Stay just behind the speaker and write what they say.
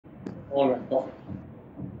All right, perfect.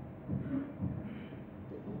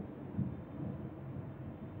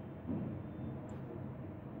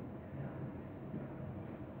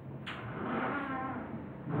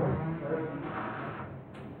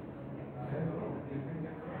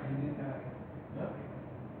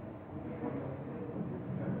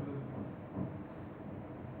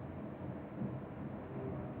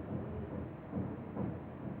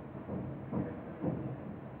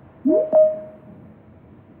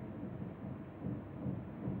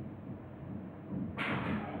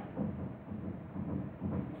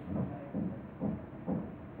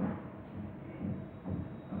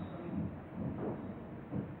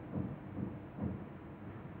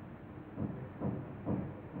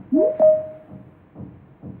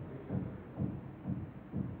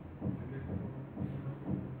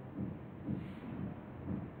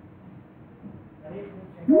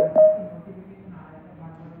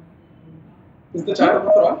 Is the chat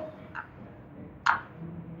open for all?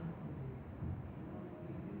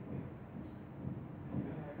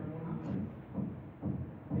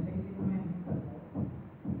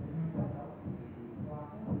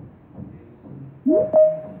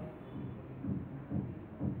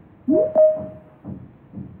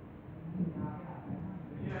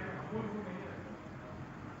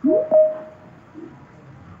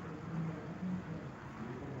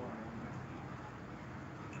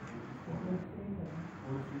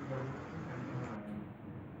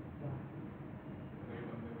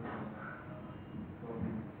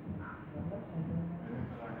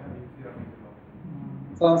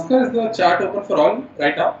 Sanskar, is the chat open for all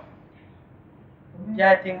right now?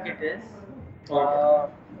 Yeah, I think it is.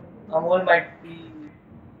 Okay. Amol might be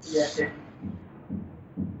yes.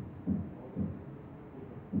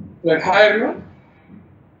 Right. Hi everyone.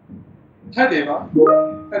 Hi Deva.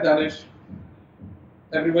 Hi Danish.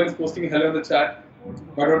 Everyone is posting hello in the chat.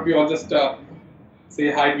 Why don't we all just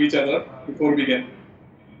say hi to each other before we begin?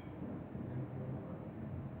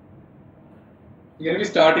 We're going to be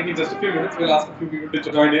starting in just a few minutes. We'll ask a few people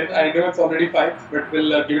to join in. I know it's already 5, but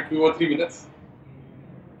we'll give it 2 or 3 minutes.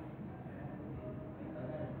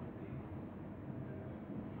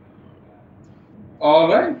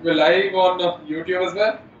 Alright, we're live on YouTube as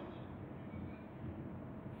well.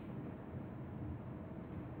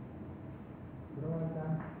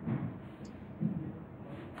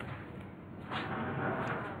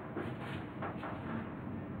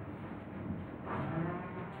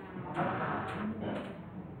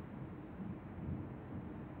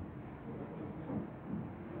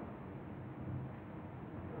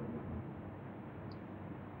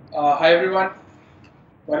 Hi everyone.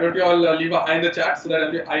 Why don't you all leave a hi in the chat so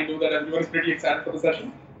that I know that everyone is pretty excited for the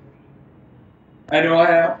session. I know I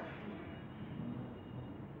am.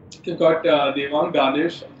 You've got Devang,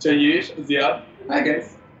 Danish, Jayesh, Ziad. Hi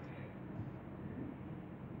guys.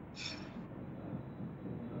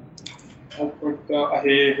 I'll put a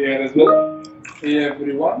hey here as well. Hey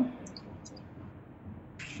everyone.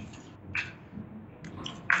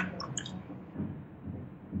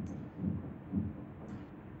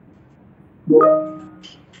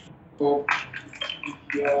 Hope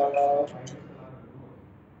you are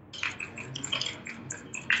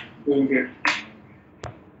doing great.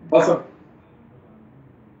 Awesome.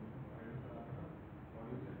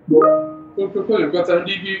 Cool. We've got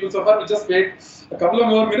 17 people so far. We'll just wait a couple of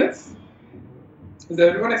more minutes. Is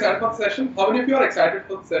everyone excited for the session? How many of you are excited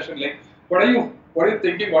for the session? Like, what are you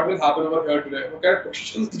thinking? What will happen over here today? What kind of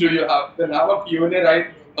questions do you have? We'll have a Q&A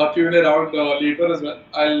round later as well.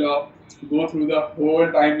 I'll go through the whole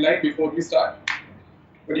timeline before we start.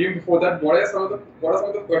 But even before that, what are some of the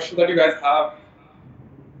questions that you guys have?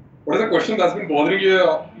 What is the question that's been bothering you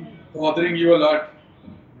a lot?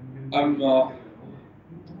 I'm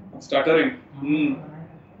stuttering.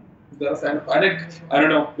 Is that a sign of panic? I don't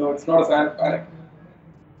know. No, it's not a sign of panic.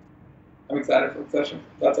 I'm excited for the session.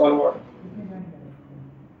 That's all about it.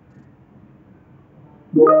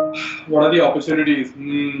 What are the opportunities?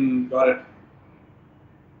 Got it.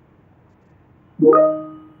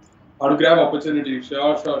 How to grab opportunities?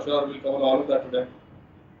 Sure. We'll cover all of that today.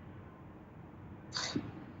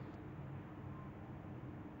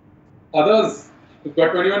 Others, we've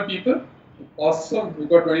got 21 people. Awesome. We've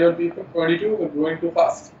got 21 people. 22. We're growing too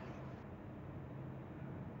fast.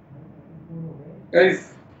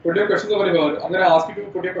 Guys, put your questions over here. I'm going to ask you to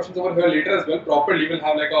put your questions over here later as well. Properly, we'll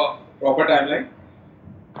have like a proper timeline.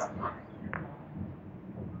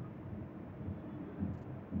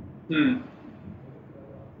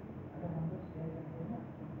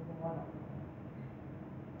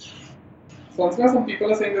 So, some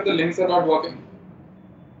people are saying that the links are not working.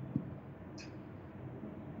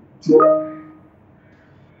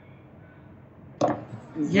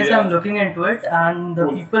 Yes, Yeah. I'm looking into it, and the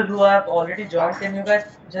Cool. people who have already joined, can you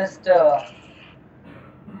guys just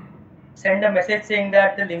send a message saying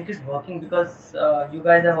that the link is working, because you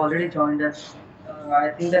guys have already joined us. I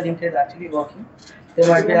think the link is actually working. They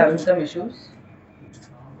might be having some issues.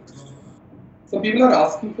 Some people are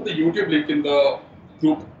asking for the YouTube link in the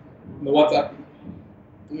group, in the WhatsApp group.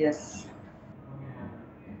 Yes.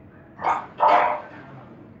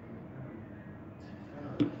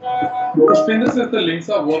 Pushpinder says the links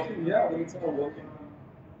are working. Yeah, the links are working.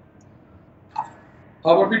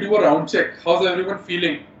 How about we do a round check? How's everyone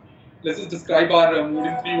feeling? Let's just describe our mood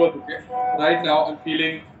in 3 words, okay? Right now, I'm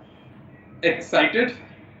feeling excited,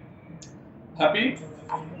 happy,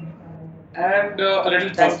 and a little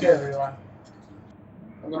Thank thirsty. you, everyone.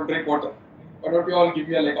 I'm gonna drink water. Why don't you all give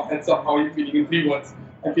me a heads up how you're feeling in 3 words?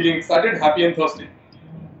 I'm feeling excited, happy, and thirsty.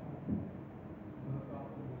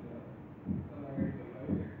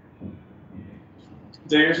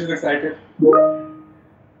 Jayesh is excited.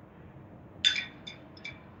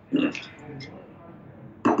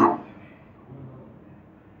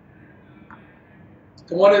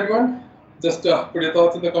 Come on, everyone. Just put your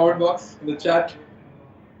thoughts in the comment box, in the chat.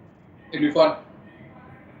 It'll be fun.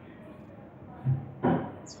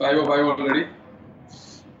 It's 5:05 already.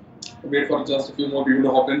 Wait for just a few more people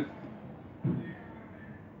to hop in.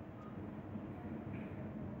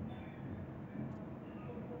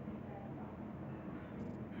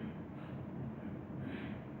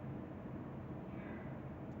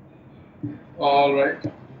 All right.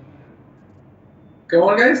 Come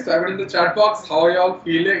on, guys. Type it in the chat box. How are y'all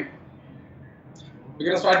feeling? We're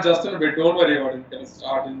gonna start just in a bit. Don't worry about it. We're gonna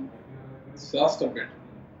start in just a bit.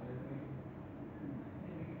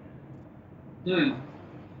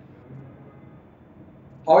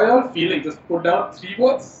 How are y'all feeling? Just put down 3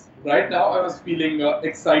 words. Right now, I was feeling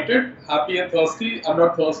excited, happy, and thirsty. I'm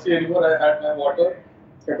not thirsty anymore. I had my water.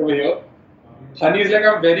 Let's get over here. Honey is like,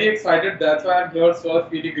 I'm very excited. That's why I'm here. So I'm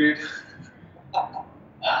feeling great.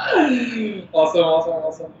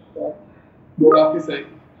 Awesome. Kafi sahi.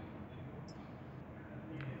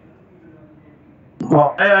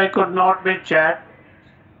 Why I could not be chat?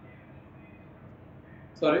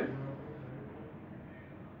 Sorry.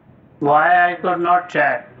 Why I could not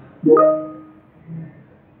chat?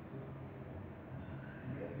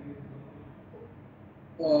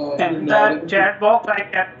 In the chat box I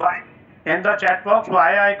can find. In the chat box, why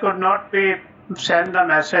I could not be send the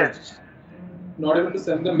message? Not able to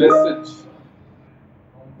send the message.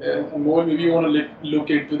 Yeah, more maybe you want to look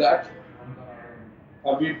into that.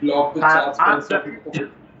 Have we blocked the chats for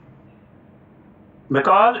some?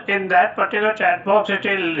 Because in that particular chat box it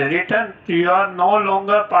is written you are no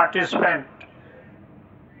longer participant.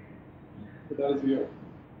 So that is weird.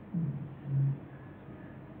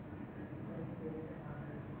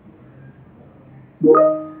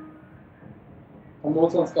 Amol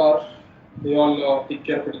Sanskar, they all take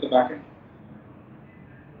care of it at the back end.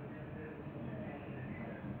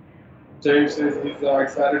 Jay says he's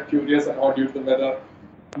excited, curious, and hot due to the weather.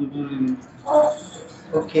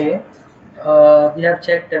 Okay. We have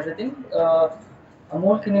checked everything.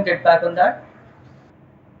 Amol, can you get back on that?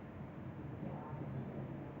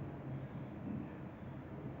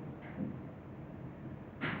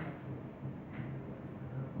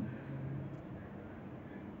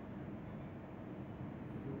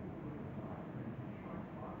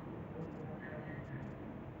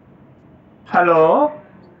 Hello?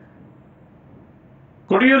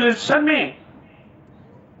 Could you listen me?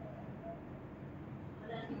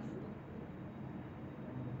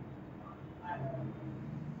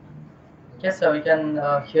 Yes, sir, we can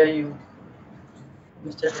hear you,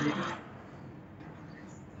 Mr. Philip.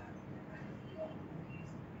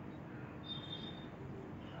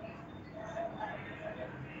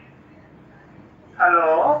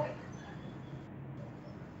 Hello?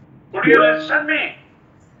 Could you listen me?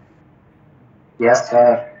 Yes,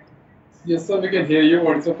 sir. Yes, sir, we can hear you.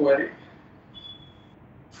 What is the query?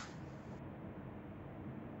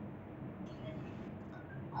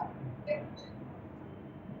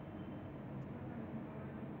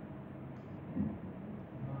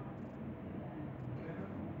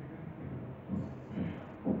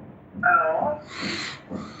 Hello?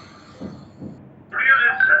 Could you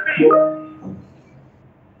listen me?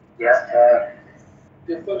 Yes, sir.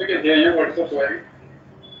 Yes, sir, we can hear you. What is the query?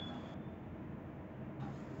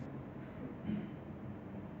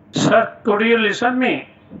 Sir, could you listen me?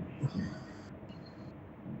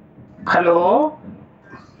 Hello?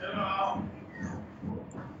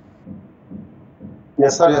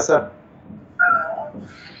 Yes, sir. Yes, sir.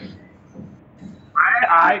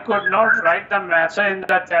 I could not write the message in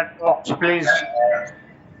the chat box, please. Yes,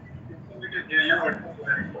 sir, we can hear you. What is the query?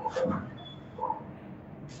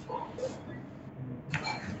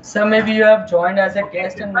 So maybe you have joined as a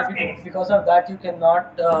guest, and maybe because of that you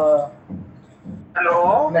cannot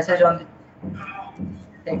Hello? message on the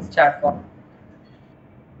text chat box.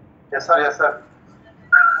 Yes, sir. Yes, sir.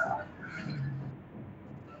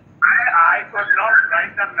 I could not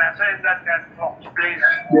write the message in the chat box, please.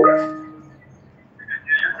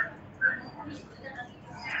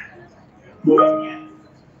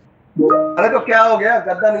 अरे तो क्या हो गया,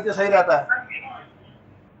 गद्दा नीचे सही रहता है।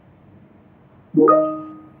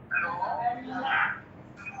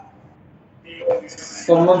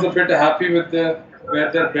 Someone's a bit happy with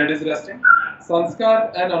where their bed is resting.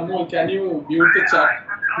 Sanskar and Anmol, can you mute the chat?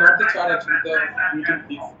 Not the chat actually, the meeting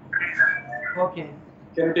please. Okay.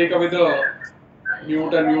 Can you take away the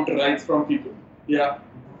mute and mute rights from people? Yeah.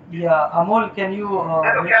 Yeah, Amol, can you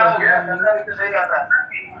तो make क्या हो गया, everyone गद्दा mute? नीचे सही रहता है।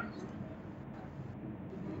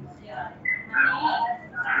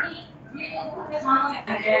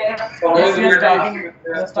 Guys, We are we're starting. with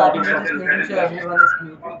We are starting from with the just making sure everyone is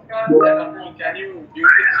muted. Sanskar and Anmol, can you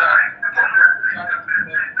mute the chat?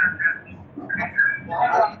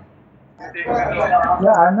 Take away the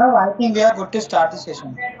Yeah, Arnav, I think we are good to start the session.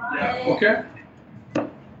 yeah. Okay.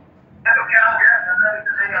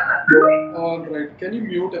 All right. Can you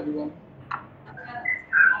mute everyone?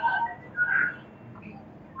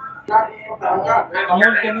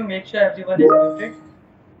 Amol, can you make sure everyone is muted?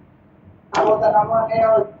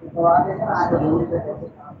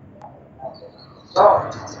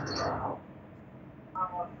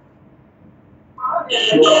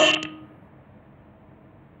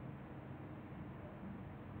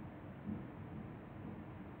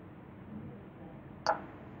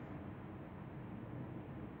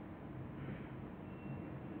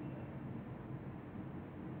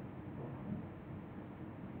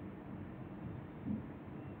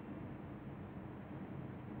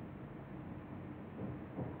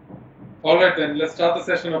 All right then. Let's start the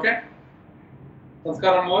session. Okay.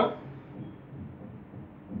 Sanskar and Anmol,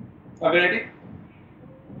 are we ready?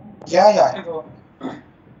 Yeah.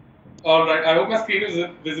 All right. I hope my screen is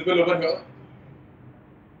visible over here.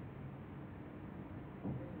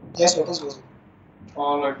 Yes, it is visible.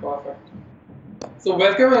 All right. Perfect. So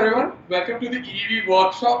welcome everyone. Welcome to the EV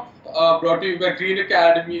workshop brought to you by Green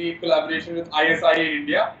Academy in collaboration with ISIEINDIA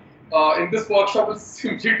India. In this workshop, we'll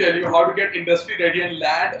simply tell you how to get industry ready and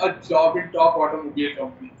land a job in top automobile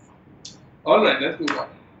companies. All right, let's move on.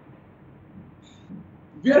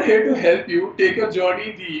 We are here to help you take your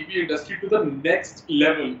journey in the EV industry to the next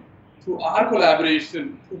level. Through our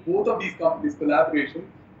collaboration, through both of these companies' collaboration,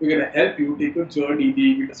 we're going to help you take your journey in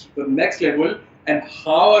the EV industry to the next level. And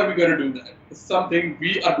how are we going to do that? It's something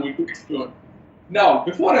we are going to explore. Now,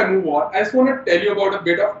 before I move on, I just want to tell you about a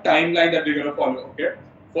bit of timeline that we're going to follow. Okay.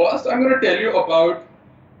 First, I'm going to tell you about.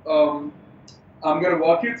 I'm going to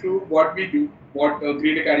walk you through what we do, what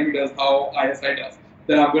Green Academy does, how ISI does.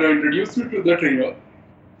 Then I'm going to introduce you to the trainer.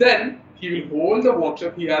 Then he will hold the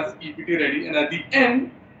workshop. He has his EPT ready, and at the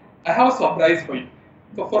end, I have a surprise for you.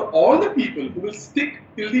 So for all the people who will stick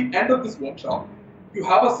till the end of this workshop, you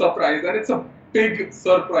have a surprise, and it's a big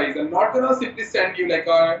surprise. I'm not gonna simply send you like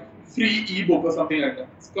a free ebook or something like that.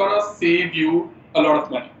 It's gonna save you a lot of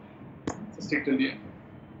money. So stick till the end.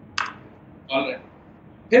 Alright.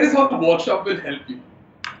 Here is how the workshop will help you.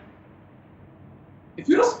 If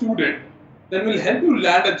you're a student, then we'll help you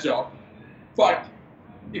land a job. But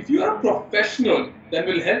if you are a professional, then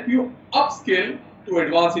we'll help you upskill to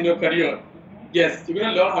advance in your career. Yes, you're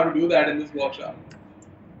going to learn how to do that in this workshop.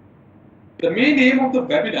 The main aim of the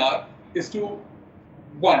webinar is to,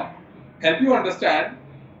 one, help you understand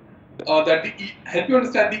help you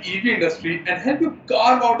understand the EV industry and help you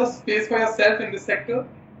carve out a space for yourself in this sector.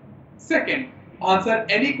 Second, answer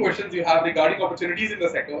any questions you have regarding opportunities in the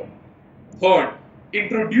sector. Third,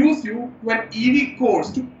 introduce you to an EV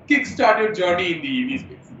course to kickstart your journey in the EV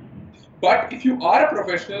space. But if you are a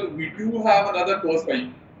professional, we do have another course for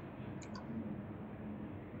you.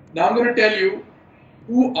 Now I'm going to tell you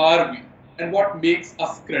who are we and what makes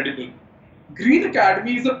us credible. Green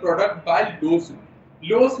Academy is a product by Lowsuit.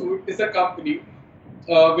 Lowsuit is a company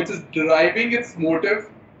which is deriving its motive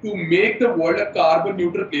to make the world a carbon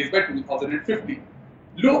neutral place by 2050.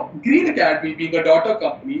 Green Academy, being a daughter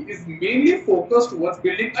company, is mainly focused towards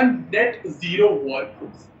building a net zero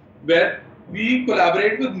workforce, where we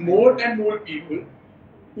collaborate with more and more people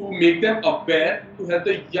to make them aware, to help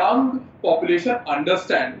the young population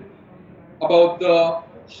understand about the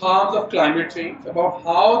harms of climate change, about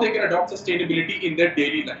how they can adopt sustainability in their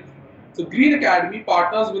daily life. So Green Academy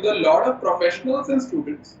partners with a lot of professionals and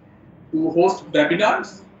students to host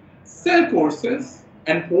webinars, sell courses,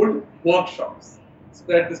 and hold workshops.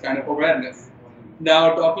 spread this kind of awareness.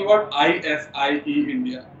 Now, talking about ISIE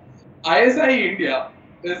India. ISIE India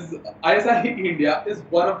is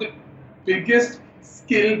one of the biggest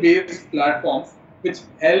skill-based platforms which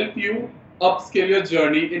help you upskill your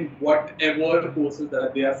journey in whatever courses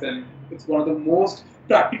that they are selling. It's one of the most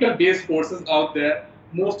practical-based courses out there,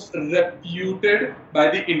 most reputed by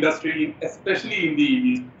the industry, especially in the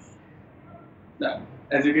EV space. Now,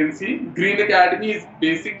 as you can see, Green Academy is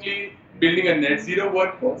basically building a net zero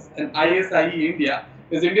workforce, and ISIE India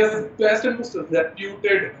is India's best and most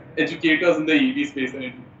reputed educators in the EV space in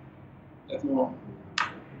India. Let's move on.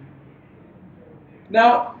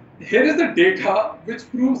 Now, here is the data which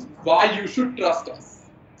proves why you should trust us.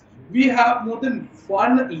 We have more than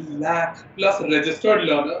 1 lakh plus registered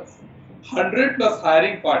learners, 100 plus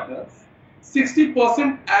hiring partners,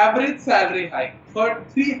 60% average salary hike,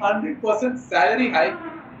 300% salary hike,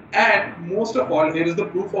 and most of all, here is the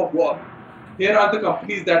proof of work. Here are the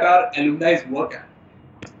companies that our alumni work at.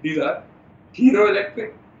 These are Hero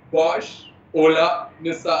Electric, Bosch, Ola,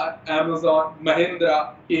 Nissan, Amazon,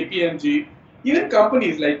 Mahindra, KPMG, even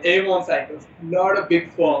companies like Avon Cycles, a lot of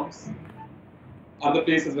big firms are the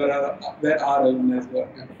places where our alumni work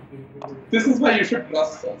at. This is why you should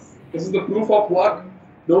trust us. This is the proof of work.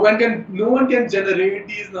 No one can generate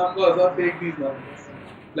these numbers or fake these numbers.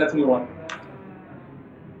 Let's move on.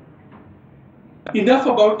 Enough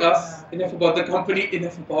about us, enough about the company,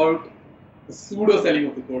 enough about the pseudo selling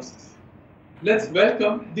of the courses. Let's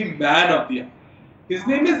welcome the man of the hour. His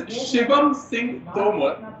name is Shivam Singh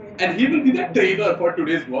Tomar, and he will be the trainer for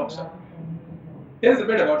today's workshop. Here's a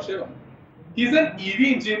bit about Shivam. He's an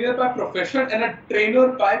EV engineer by profession and a trainer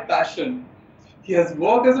by passion. He has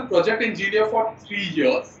worked as a project engineer for 3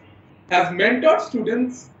 years, has mentored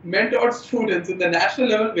students in the national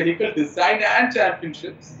level vehicle design and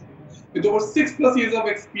championships. With over 6+ years of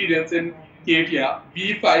experience in CATIA,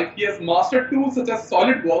 V5, he has mastered tools such as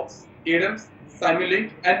SolidWorks, ADAMS,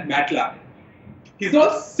 Simulink, and MATLAB. He's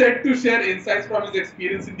also set to share insights from his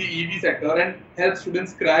experience in the EV sector and help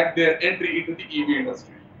students crack their entry into the EV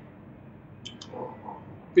industry.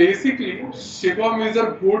 Basically, Shivam is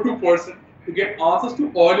a go-to person to get answers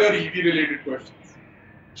to all your EV related questions.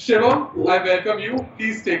 Shivam, I welcome you.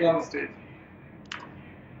 Please take on the stage.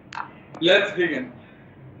 Let's begin.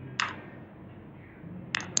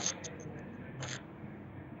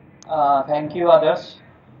 Thank you, others,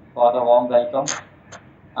 for the warm welcome.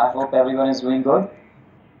 I hope everyone is doing good.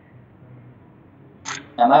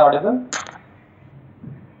 Am I audible?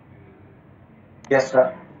 Yes,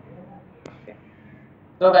 sir. Okay.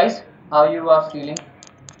 So, guys, how you are feeling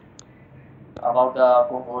about the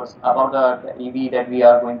course, about the EV that we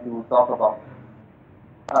are going to talk about?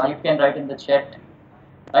 You can write in the chat.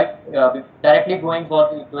 Right, directly going for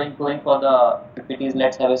the PPTs.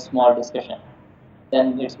 Let's have a small discussion.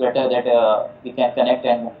 Then it's better that we can connect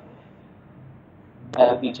and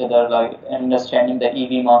help each other, like understanding the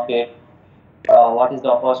EV market, what is the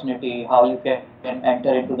opportunity, how you can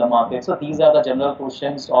enter into the market. So these are the general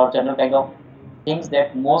questions or general kind of things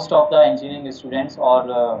that most of the engineering students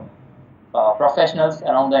or professionals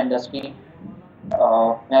around the industry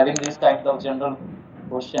having these kinds of general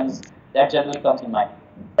questions that generally comes in mind,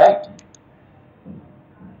 right?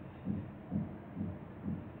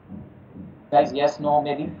 Guys, yes, no,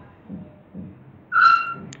 maybe.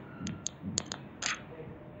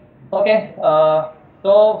 Okay,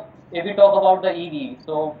 so if we talk about the EV,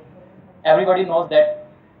 so everybody knows that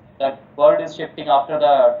the world is shifting after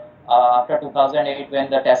the after 2008 when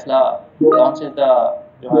the Tesla launches the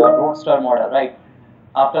Roadster model, right?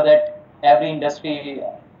 After that, every industry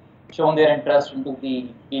shown their interest into the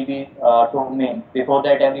EV domain. Before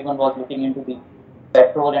that, everyone was looking into the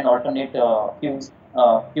petrol and alternate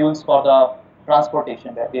fuels for the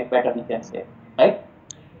transportation, better we can say, right?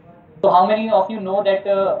 So how many of you know that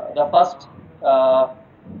the first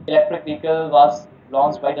electric vehicle was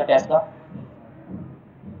launched by the Tesla?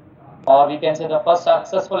 Or we can say the first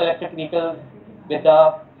successful electric vehicle with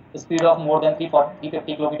the speed of more than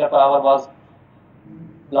 350 km/h was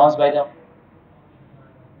launched by the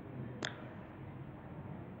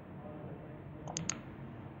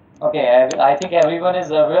Okay, I think everyone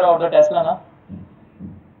is aware of the Tesla now.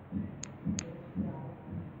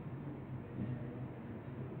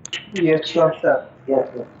 Yes, sure, sir. Yes.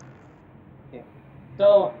 Okay.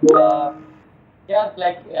 So yeah,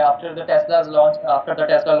 like after the Tesla launched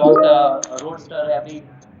the Roadster, every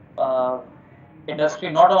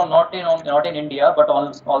industry, not in India, but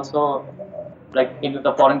also like in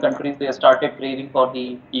the foreign countries, they started craving for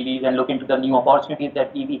the EVs and looking to the new opportunities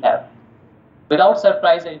that EV have. Without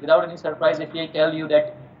any surprise, if I tell you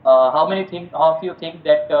that how of you think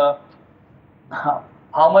that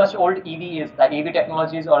how much old EV is, like EV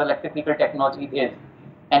technologies or electric vehicle technology is?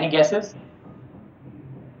 Any guesses?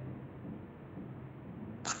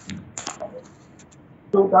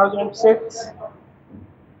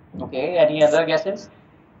 Okay, any other guesses?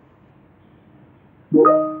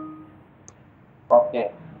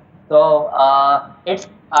 Okay, so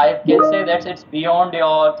I can say that it's beyond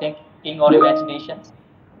your thinking or imaginations.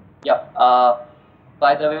 Yeah.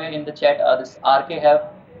 By the way, in the chat, this RK have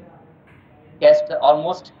guessed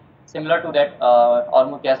almost similar to that.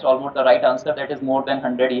 Almost guessed almost the right answer. That is more than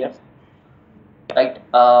 100 years. Right.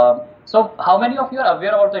 So, how many of you are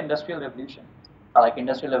aware about the Industrial Revolution? Like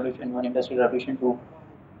Industrial Revolution 1, Industrial Revolution 2?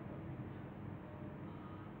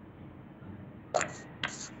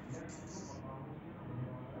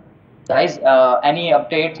 Guys, any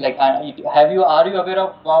updates? Like, are you aware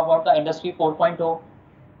of about the Industry 4.0?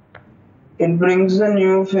 It brings a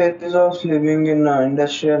new phase of living in an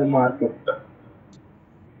industrial market.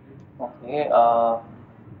 Okay.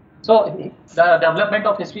 So the development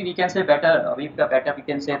of history, we can say better. We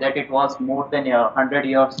can say that it was more than 100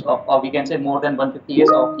 years of, or we can say more than 150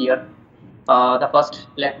 years of here. The first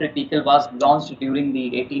electric vehicle was launched during the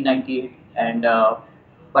 1898, and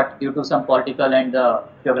but due to some political and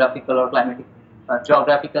geographical or climatic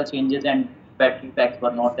geographical changes and battery packs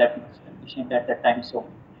were not that much efficient at that time. So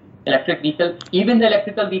electric vehicle, even the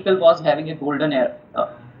electrical vehicle was having a golden era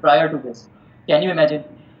prior to this. Can you imagine?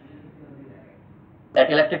 That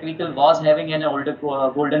electric vehicle was having an older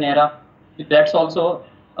golden era. That's also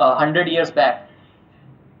 100 years back.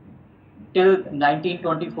 Till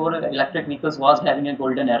 1924, electric vehicles was having a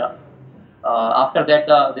golden era. After that,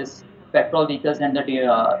 this petrol vehicles and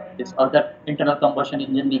this other internal combustion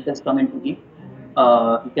engine vehicles come into the,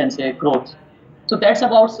 you can say, growth. So that's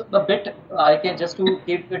about a bit. I can just to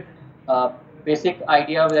give it basic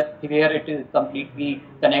idea where it is completely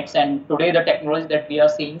connects. And today, the technology that we are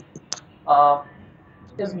seeing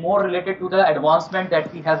is more related to the advancement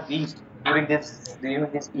that we have reached during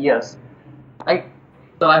these years, right?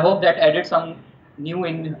 So I hope that added some new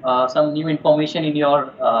information in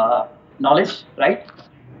your knowledge, right?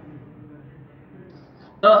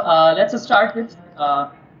 So let's start with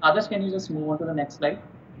others. Can you just move on to the next slide?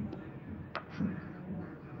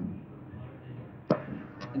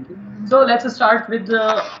 Thank you. So let's start with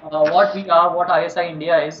what we are, what ISI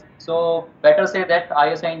India is. So better say that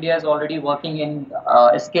ISI India is already working in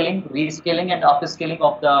skilling, reskilling, and upskilling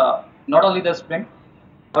of the not only the student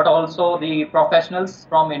but also the professionals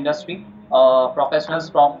from industry, professionals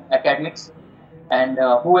from academics, and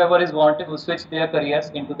whoever is wanting to switch their careers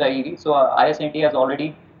into the EV. So ISI India is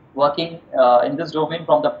already working in this domain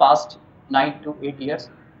from the past 9 to 8 years.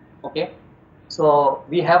 Okay. So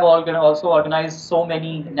we have also organized so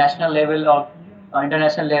many national level or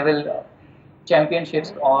international level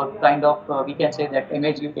championships, or kind of we can say that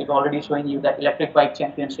image is already showing you that electric bike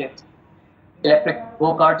championships, electric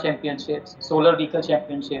go-kart championships, solar vehicle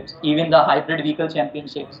championships, even the hybrid vehicle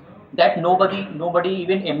championships that nobody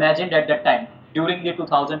even imagined at that time. During the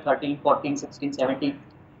 2013, 14, 16, 17,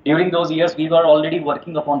 during those years we were already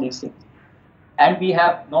working upon these things. And we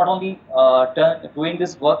have not only doing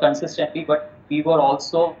this work consistently, but we were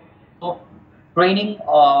also training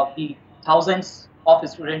the thousands of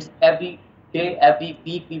students every day, every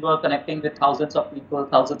week. We were connecting with thousands of people,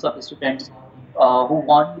 thousands of students who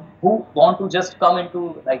want to just come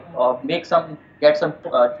into like get some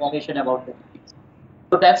information about the things.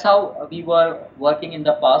 So that's how we were working in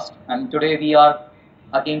the past, and today we are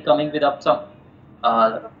again coming with up some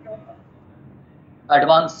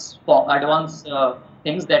advanced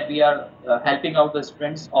things that we are helping out the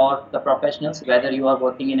students or the professionals, whether you are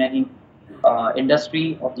working in any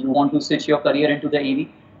industry or you want to switch your career into the EV,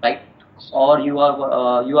 right? Or you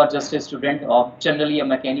are just a student of generally a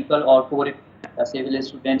mechanical or core civil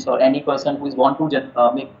students, or any person who is want to just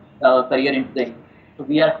make a career into the EV. So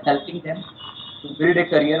we are helping them to build a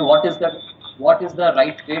career. What is the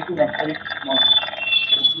right way to enter it?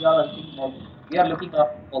 So we are looking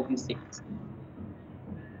at all these things.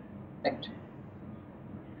 Right.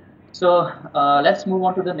 So let's move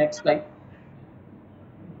on to the next slide.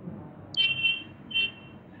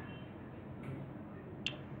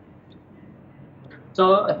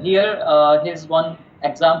 So here is one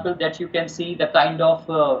example that you can see the kind of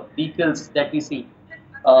vehicles that we see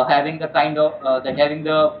having the kind of having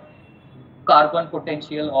the carbon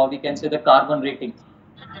potential, or we can say the carbon rating.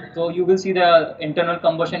 So you will see the internal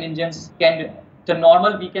combustion engines the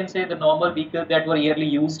normal vehicles that were yearly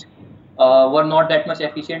used were not that much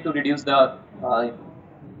efficient to reduce the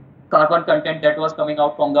carbon content that was coming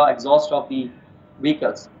out from the exhaust of the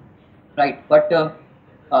vehicles, right? But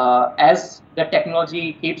as the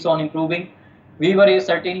technology keeps on improving, we were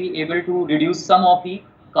certainly able to reduce some of the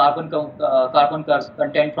carbon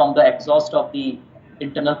content from the exhaust of the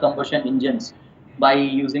internal combustion engines by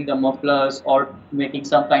using the mufflers or making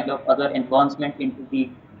some kind of other advancement into the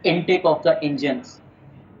intake of the engines.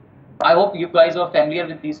 I hope you guys are familiar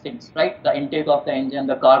with these things, right? The intake of the engine,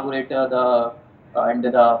 the carburetor, and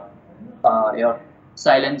the your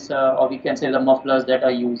silencer, or we can say the mufflers that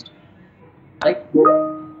are used, right?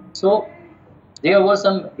 So there was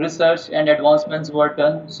some research and advancements were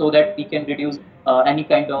done so that we can reduce any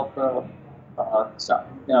kind of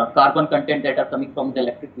carbon content that are coming from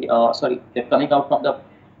the they're coming out from the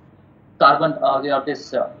carbon or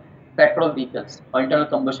this petrol vehicles or internal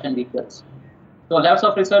combustion vehicles. So lots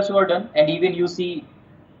of research were done, and even you see,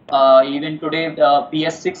 even today the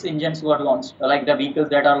BS6 engines were launched, like the vehicles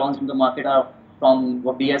that are launched in the market are from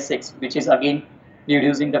BS6, which is again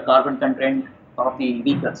reducing the carbon content of the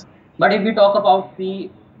vehicles. But if we talk about the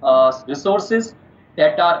resources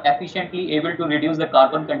that are efficiently able to reduce the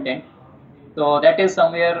carbon content, so that is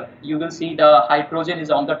somewhere you will see the hydrogen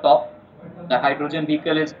is on the top. The hydrogen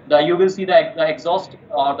vehicle is you will see the exhaust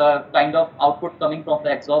or the kind of output coming from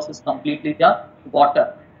the exhaust is completely the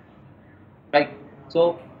water, right?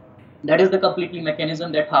 So that is the completely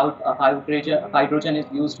mechanism that how hydrogen is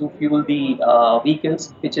used to fuel the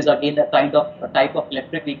vehicles, which is again the kind of type of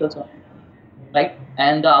electric vehicles, right?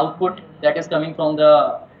 And the output that is coming from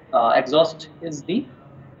the exhaust is the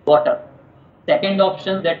water. Second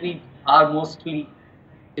option that we are mostly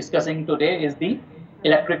discussing today is the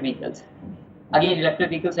electric vehicles. Again, electric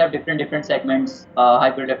vehicles have different segments,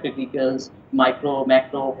 hybrid electric vehicles, micro,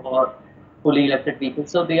 macro, or fully electric vehicles.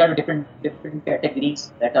 So they are different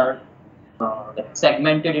categories that are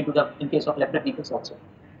segmented into the in case of electric vehicles also.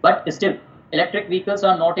 But still, electric vehicles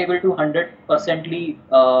are not able to 100%ly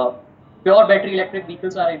pure battery electric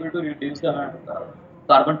vehicles are able to reduce the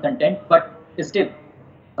carbon content. But still,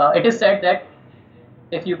 it is said that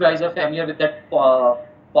if you guys are familiar with that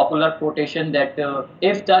popular quotation that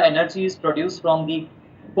if the energy is produced from the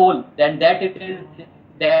coal, then it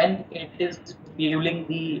is fueling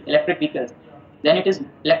the electric vehicles. Then it is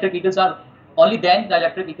electric vehicles are only then the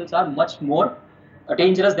electric vehicles are much more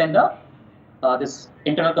dangerous than the this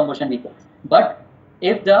internal combustion vehicles. But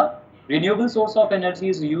if the renewable source of energy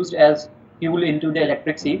is used as fuel into the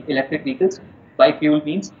electric vehicles, by fuel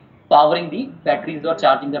means powering the batteries or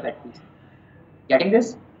charging the batteries. Getting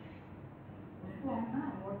this?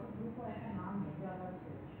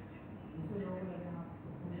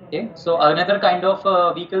 Okay, so another kind of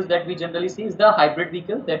vehicles that we generally see is the hybrid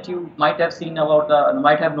vehicle that you might have seen about,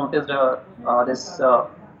 might have noticed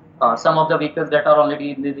some of the vehicles that are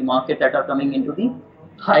already in the market that are coming into the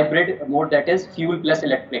hybrid mode, that is fuel plus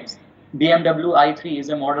electrics. BMW i3 is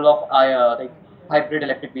a model of like hybrid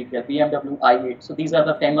electric vehicle, BMW i8. So these are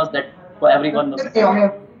the famous that for everyone knows.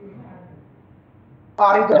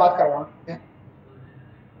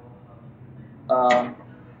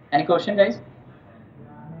 Any question, guys?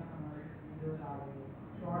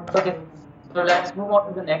 Okay, so let's move on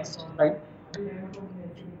to the next, right?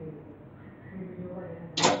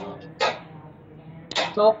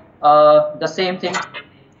 So the same thing,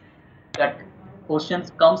 that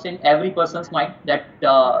questions comes in every person's mind, that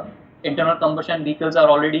internal combustion vehicles are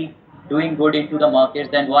already doing good into the markets,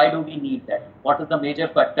 then why do we need that? What is the major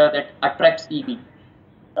factor that attracts EV,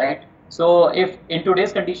 right? So if in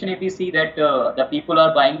today's condition, if we see that the people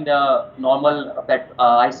are buying the normal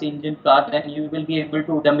IC engine car, then you will be able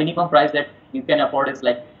to, the minimum price that you can afford is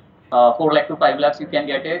like 4 lakh to 5 lakhs, you can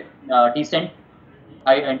get a decent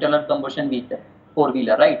internal combustion vehicle,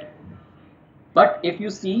 4-wheeler, right? But if you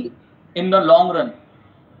see in the long run,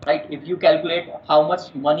 right, if you calculate how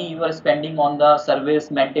much money you are spending on the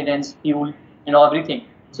service, maintenance, fuel, and everything.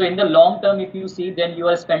 So in the long term, if you see, then you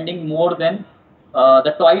are spending more than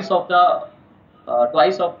the twice of the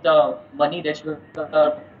money that you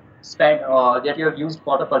spent that you have used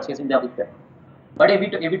for the purchasing the vehicle. But if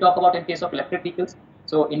we talk about in case of electric vehicles,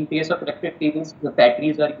 so in case of electric vehicles, the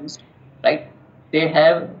batteries are used, right? They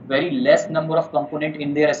have very less number of component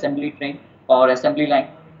in their assembly train or assembly line,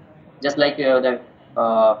 just like the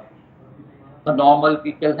normal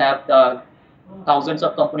vehicle have the thousands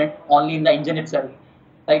of components only in the engine itself,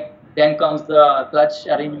 right? Then comes the clutch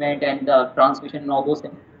arrangement and the transmission and all those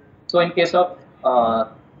things. So in case of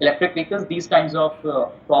electric vehicles, these kinds of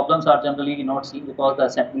problems are generally not seen because the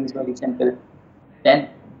assembly is very simple. Then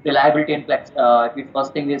reliability and the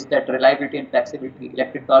first thing is that reliability and flexibility.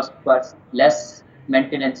 Electric cars requires less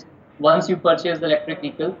maintenance. Once you purchase the electric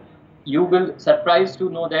vehicle, you will surprised to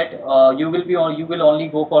know that you will only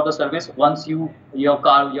go for the service once your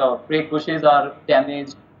brake bushes are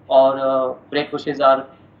damaged or brake bushes are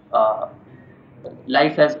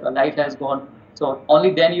life has gone. So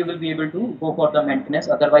only then you will be able to go for the maintenance.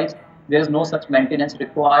 Otherwise, there is no such maintenance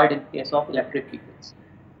required in case of electric vehicles.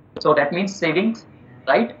 So that means savings,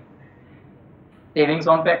 right? Savings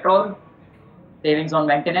on petrol, savings on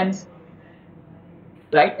maintenance,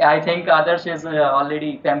 right? I think Adarsh is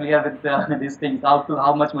already familiar with these things.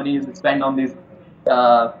 How much money is spent on this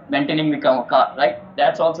maintaining the car, right?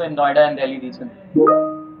 That's also in Noida and Delhi region.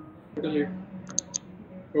 Totally.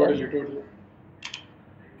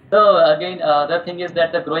 So again, the thing is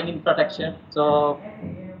that the growing infrastructure. So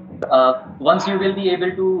once you will be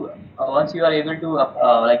able to, once you are able to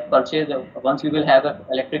like purchase, once you will have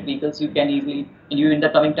electric vehicles, you can easily, in the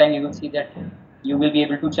coming time, you will see that you will be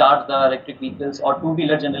able to charge the electric vehicles or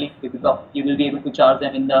two-wheeler generally. You will be able to charge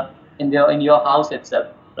them in your house itself,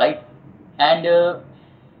 right? And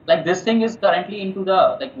like this thing is currently into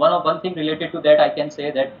the one thing related to that I can say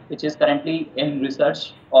that which is currently in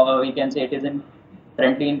research, or we can say it is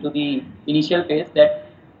currently into the initial phase, that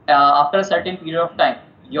after a certain period of time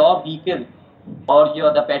your vehicle or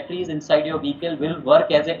the batteries inside your vehicle will work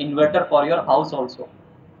as an inverter for your house also.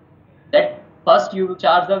 That first you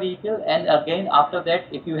charge the vehicle, and again after that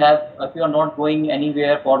if you are not going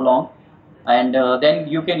anywhere for long, and then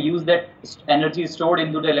you can use that energy stored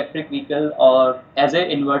into the electric vehicle or as an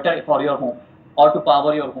inverter for your home or to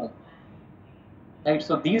power your home, right?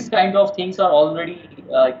 So these kind of things are already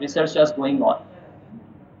researchers going on.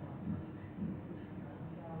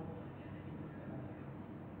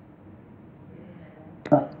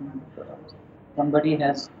 Somebody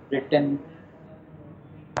has written,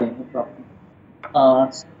 okay, no problem.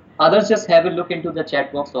 Others just have a look into the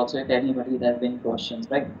chat box also if anybody has any questions,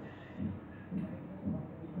 right?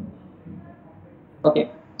 Okay,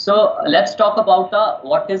 so let's talk about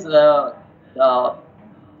what is the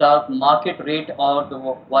market rate,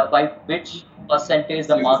 or by which percentage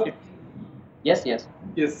the market. Yes. Yes,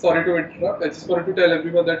 sorry to interrupt. I just wanted to tell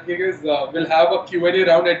everyone that you guys will have a Q&A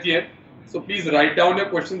round at the end. So please write down your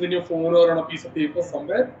questions in your phone or on a piece of paper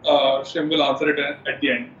somewhere. Shim will answer it at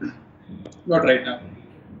the end. Not right now.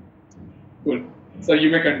 Cool. So you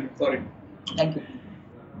may continue. Sorry. Thank you.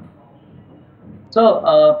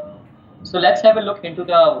 So let's have a look into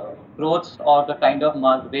the growth or the kind of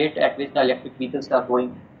rate at which the electric vehicles are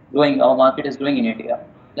growing. Our market is growing in India.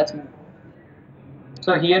 Let's move.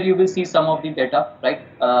 So here you will see some of the data, right?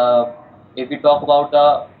 If we talk about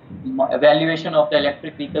the evaluation of the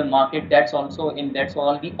electric vehicle market, that's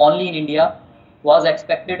only in India was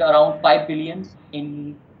expected around 5 billion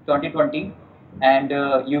in 2020, and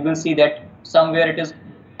you will see that somewhere it is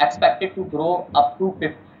expected to grow up to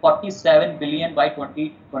 47 billion by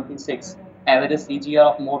 2026, average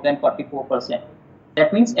CGR of more than 44%.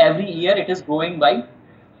 That means every year it is growing by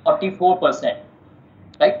 44%,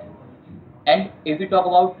 right? And if we talk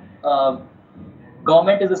about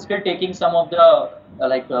government is still taking some of the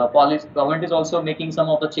policy. Government is also making some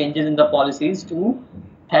of the changes in the policies to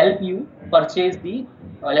help you purchase the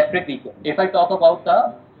electric vehicle. If I talk about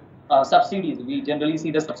the subsidies, we generally see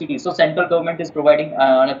the subsidies. So central government is providing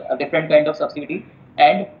a different kind of subsidy,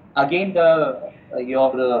 and again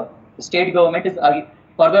your state government is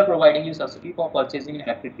further providing you subsidy for purchasing an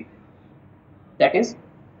electric vehicle. That is,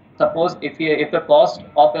 suppose if the cost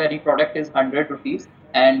of any product is 100 rupees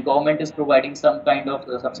and government is providing some kind of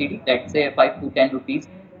subsidy, let's say 5 to 10 rupees,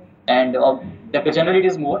 and generally it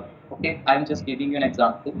is more. Okay, I'm just giving you an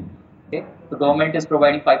example. Okay, the government is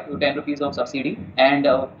providing 5 to 10 rupees of subsidy, and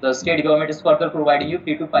the state government is further providing you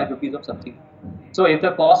 3 to 5 rupees of subsidy. So if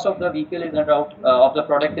the cost of the vehicle is around of the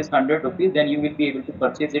product is 100 rupees, then you will be able to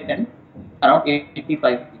purchase it in around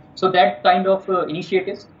 85 rupees. So that kind of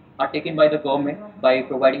initiatives are taken by the government by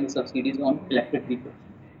providing subsidies on electric vehicles.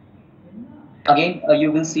 Again,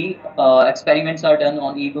 you will see experiments are done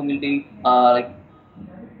on e-mobility. Like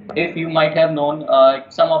if you might have known,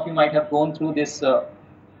 some of you might have gone through this.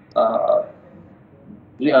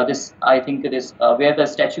 This I think it is where the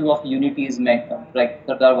Statue of Unity is met, right?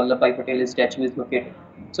 Sardar Vallabhbhai Patel's statue is located.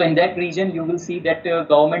 So in that region, you will see that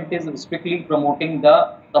government is strictly promoting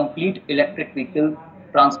the complete electric vehicle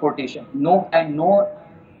transportation. No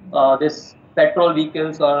this petrol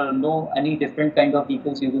vehicles or no any different kind of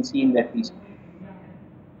vehicles you will see in that region,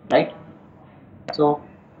 right? So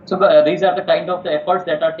these are the kind of the efforts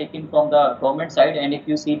that are taken from the government side. And if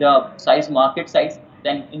you see the market size,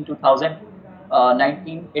 then in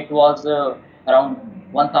 2019 it was around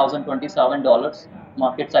 $1,027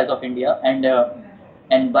 market size of India, and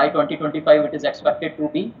by 2025 it is expected to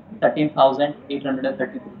be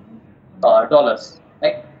 $13,832,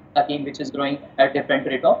 right? Again, which is growing at different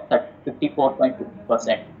rate of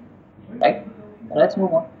 54.2%, right? Let's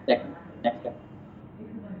move on. Next step.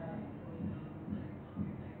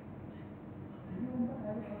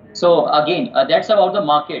 So again, that's about the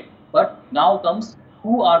market. But now comes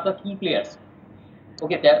who are the key players.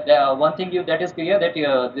 Okay, one thing that is clear that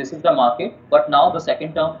this is the market. But now the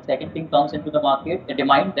second thing comes into the market. The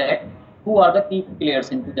demand that who are the key players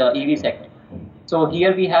into the EV segment. So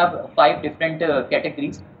here we have 5 different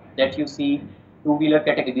categories that you see: two-wheeler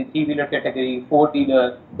category, three-wheeler category,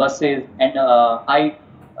 four-wheeler, buses, and high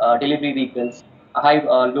delivery vehicles, high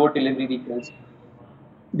load delivery vehicles.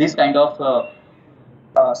 These kind of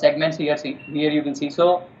segments here you will see.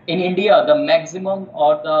 So in India, the maximum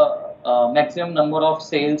or the maximum number of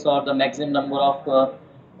sales or the maximum number of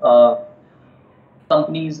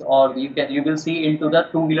companies, or you will see into the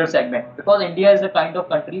two-wheeler segment, because India is a kind of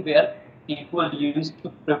country where people used to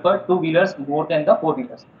prefer two-wheelers more than the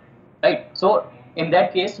four-wheelers, right? So in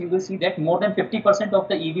that case, you will see that more than 50% of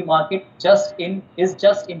the EV market is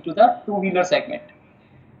just into the two-wheeler segment,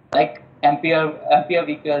 like Ampere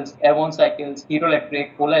vehicles, Avon cycles, Hero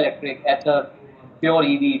Electric, Ola Electric, Ether, Pure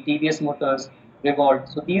EV, TVS Motors, Revolt.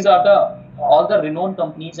 So these are all the renowned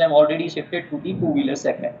companies have already shifted to the two-wheeler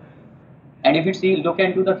segment. And if you look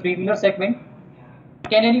into the three-wheeler segment,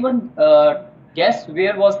 can anyone guess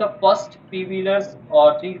where was the first three-wheelers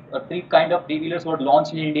or three kind of three-wheelers were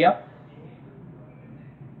launched in India?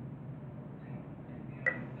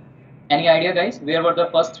 Any idea, guys? Where were the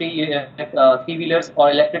first three-wheelers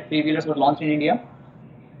or electric three-wheelers were launched in India?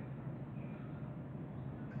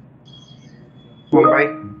 Mumbai.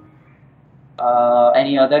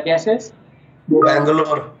 Any other guesses?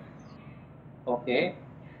 Bangalore. Okay.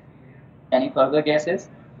 Any further guesses?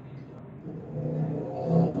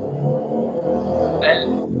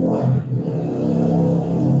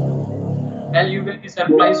 Well, you will be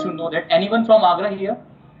surprised to know that anyone from Agra here?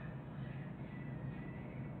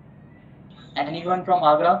 Anyone from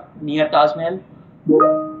Agra near Taj Mahal?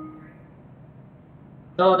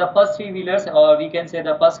 So the first three-wheelers, or we can say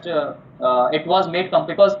the first, it was made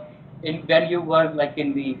because when you were like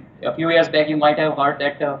a few years back, you might have heard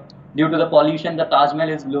that due to the pollution, the Taj Mahal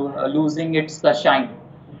is losing its shine,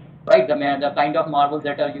 right? The kind of marbles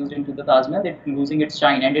that are used into the Taj Mahal, it's losing its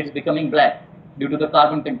shine and it's becoming black due to the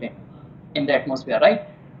carbon content in the atmosphere, right?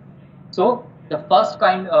 So the first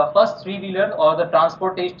three-wheeler or the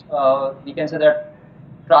transportation, we can say that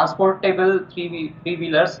transportable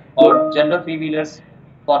three-wheelers or general three-wheelers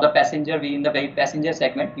for the passenger, in the passenger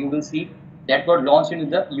segment, you will see that were launched in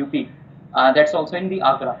the UP. That's also in the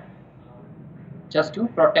Agra, just to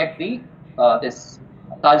protect the this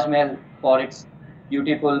Taj Mahal for its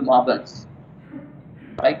beautiful marbles,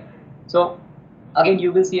 right? So again,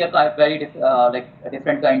 you will see a very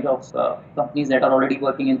different kind of companies that are already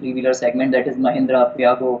working in three-wheeler segment. That is Mahindra,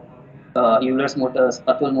 Piaggio, Euler's Motors,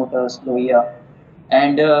 Atul Motors, Lohia,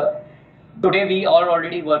 and today we are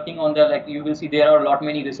already working on the you will see there are a lot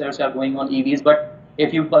many research are going on EVs. But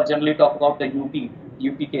if you generally talk about the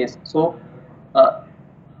UP case, so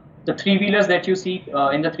the three-wheelers that you see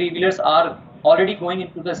in the three-wheelers are already going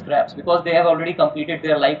into the scraps because they have already completed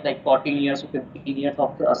their life, like 14 years or 15 years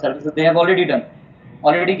of services they have already done,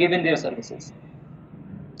 already given their services.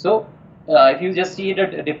 So if you just see the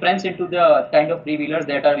difference into the kind of three-wheelers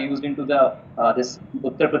that are used into the this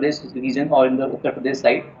Uttar Pradesh region or in the Uttar Pradesh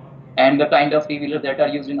side, and the kind of three-wheelers that are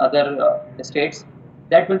used in other states,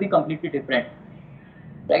 that will be completely different,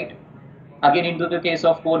 right? Again, into the case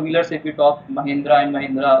of four-wheelers, if we talk Mahindra and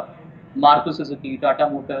Mahindra, Maruti Suzuki, Tata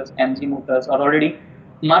Motors, MG Motors, or already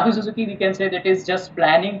Maruti Suzuki, we can say that is just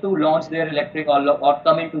planning to launch their electric or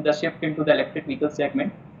come into the shift into the electric vehicle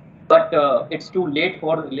segment. But it's too late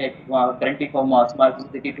for currently for Maruti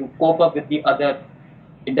Suzuki to cope up with the other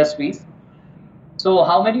industries. So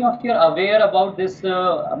how many of you are aware about this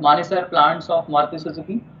Manesar plants of Maruti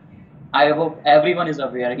Suzuki? I hope everyone is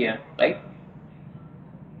aware here, right?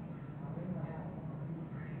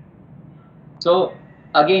 So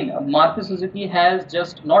again, Maruti Suzuki has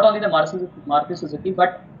just not only the Maruti Suzuki,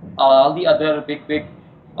 but all the other big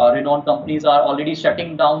renowned companies are already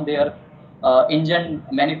shutting down their engine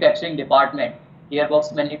manufacturing department,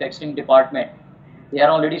 gearbox manufacturing department. They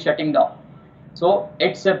are already shutting down. So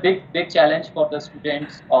it's a big challenge for the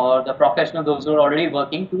students or the professionals, those who are already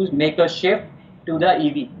working, to make a shift to the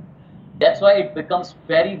EV. That's why it becomes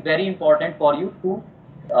very important for you to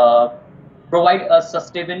provide a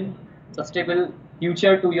sustainable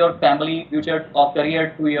future to your family, future or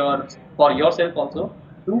career for yourself also,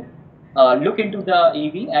 to look into the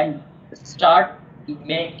EV and start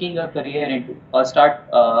making a career into, or start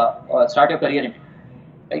your career into,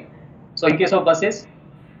 right? So in case of buses,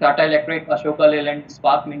 Tata Electric, Ashoka Leyland,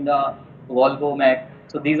 Spark Minda, Volvo, Mac.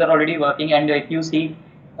 So these are already working, and if you see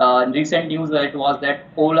recent news, it was that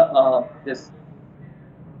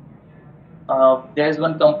There is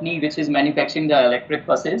one company which is manufacturing the electric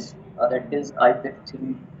buses. That is, I think,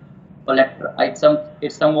 Electra. It's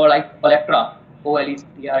somewhat like Electra.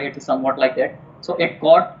 OLECTRA. It is somewhat like that. So it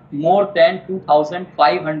got more than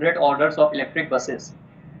 2,500 orders of electric buses.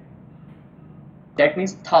 That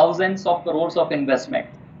means thousands of crores of investment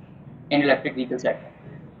in electric vehicle sector.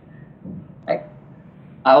 Right?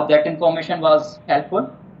 I hope that information was helpful.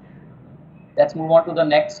 Let's move on to the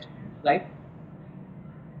next slide.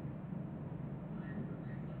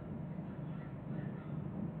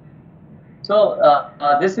 So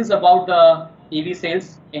this is about the EV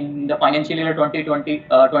sales in the financial year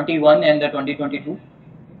 2021 and the 2022.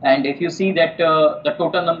 And if you see that the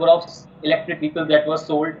total number of electric vehicles that was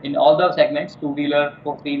sold in all the segments, two-wheeler,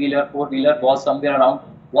 three-wheeler, four-wheeler, was somewhere around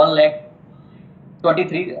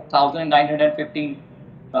 1,23,915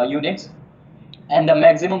 units. And the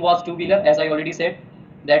maximum was two-wheeler, as I already said,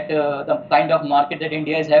 that the kind of market that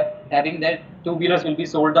India is having, that two-wheelers will be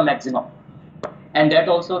sold the maximum. And that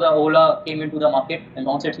also the Ola came into the market and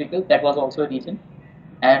launched its vehicle. That was also a reason.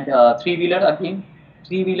 And three-wheeler, again,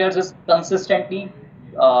 three-wheelers is consistently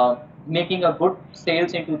making a good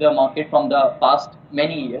sales into the market from the past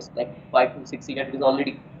many years, like 5 to 6 years. It is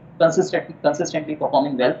already consistently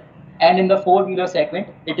performing well. And in the four-wheeler segment,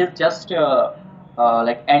 it is just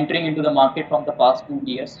like entering into the market from the past 2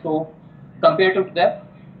 years. So compared to that,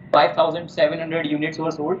 5,700 units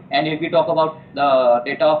were sold. And if we talk about the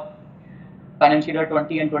data of financial year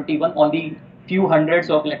 20 and 21, only few hundreds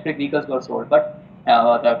of electric vehicles were sold. But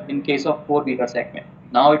in case of four-wheeler segment,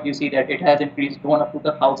 now if you see that it has increased, gone up to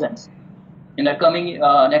the thousands. In the coming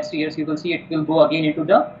next years, you will see it will go again into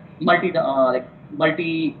the multi,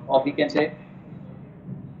 or we can say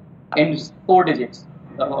in 4 digits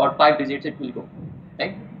or 5 digits it will go,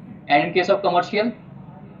 right? And in case of commercial,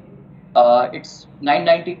 it's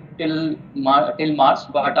 990 till March,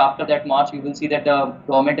 but after that March, you will see that the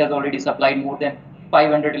government has already supplied more than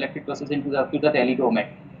 500 electric buses to the Delhi government,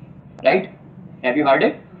 right? Have you heard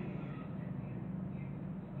it?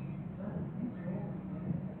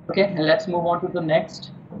 Okay, and let's move on to the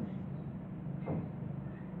next.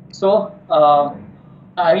 So, so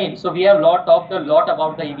we have talked a lot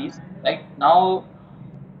about the EVs, right? Now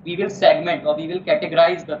we will segment, or we will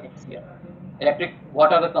categorize the things here. Electric,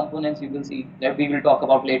 what are the components you will see that we will talk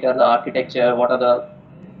about later, the architecture, what are the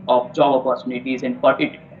job opportunities in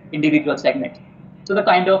individual segments. So the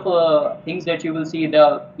kind of things that you will see,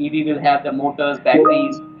 the EV will have the motors,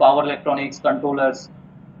 batteries, power electronics, controllers,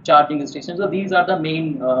 charging stations. So these are the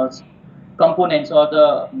main components or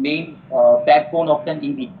the main backbone of an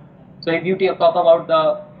EV. So if you talk about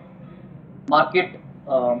the market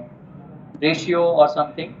ratio or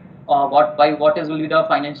something, what will be the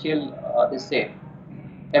financial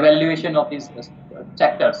evaluation of these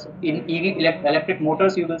sectors. In EV electric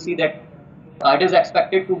motors, you will see that it is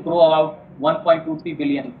expected to grow about 1.23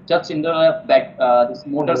 billion just in the this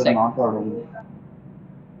motor segment.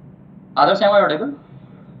 Others, am I audible?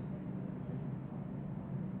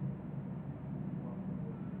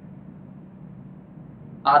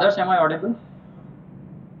 Others, am I audible?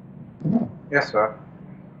 Yes, sir.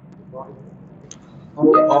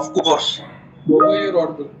 Okay. Of course. You're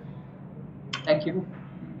audible. Thank you.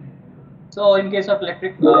 So in case of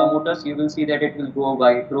electric motors, you will see that it will grow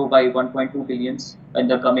by 1.2 billions in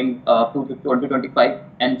the coming to 2025,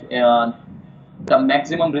 and the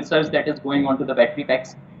maximum research that is going on to the battery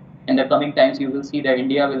packs. In the coming times, you will see that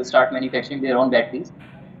India will start manufacturing their own batteries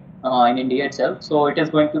in India itself. So it is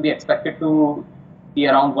going to be expected to be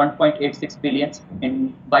around 1.86 billions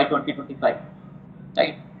by 2025,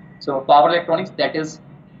 right? So power electronics, that is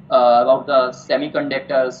about the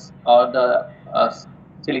semiconductors or the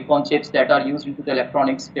silicon chips that are used into the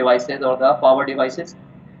electronics devices or the power devices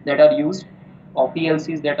that are used, or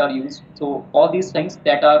PLCs that are used. So all these things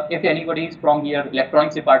that are, if anybody is from here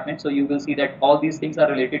electronics department, so you will see that all these things are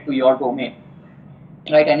related to your domain,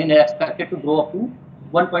 right? And it is expected to grow up to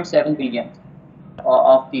 1.7 billion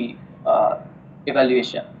of the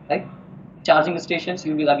evaluation, right? Charging stations,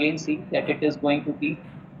 you will again see that it is going to be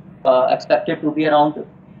expected to be around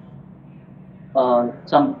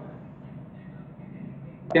some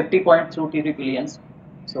 50.23 billions.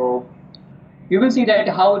 So you will see that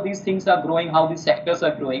how these things are growing, how these sectors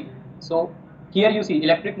are growing. So here you see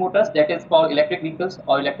electric motors, that is for electric vehicles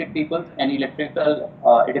or electric people and electrical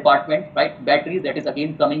department, right? Batteries, that is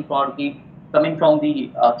again coming from the chemical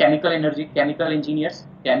engineers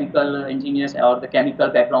or the chemical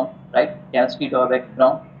background, right? Chemistry or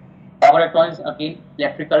background. Power electronics, again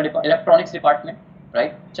electronics department,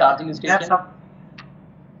 right? Charging station. Yes, sir.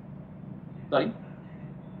 Sorry.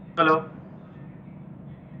 Hello.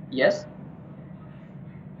 Yes.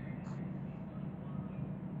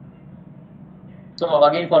 So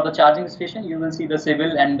again, for the charging station, you will see the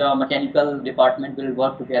civil and the mechanical department will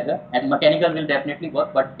work together, and mechanical will definitely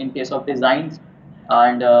work, but in case of designs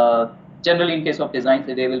and generally in case of designs,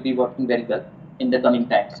 they will be working very well in the coming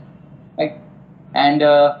times, right? And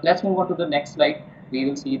let's move on to the next slide. We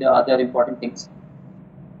will see the other important things.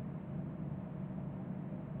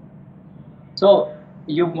 So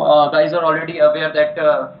you guys are already aware that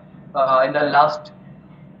in the last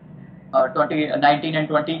 2019 and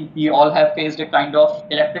 20, we all have faced a kind of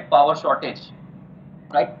electric power shortage,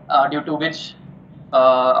 right? Due to which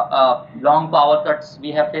long power cuts,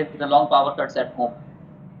 we have faced the long power cuts at home.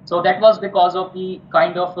 So that was because of the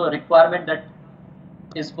kind of requirement that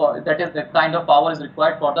is the kind of power is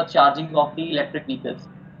required for the charging of the electric vehicles.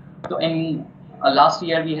 So in last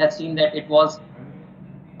year, we had seen that it was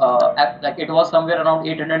it was somewhere around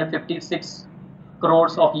 856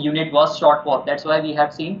 crores of unit was shortfall. That's why we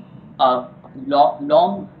have seen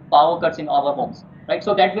long power cuts in our homes, right?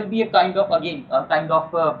 So that will be a kind of, again, a kind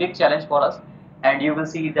of big challenge for us. And you will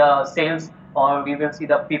see the sales, or we will see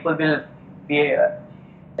the people will be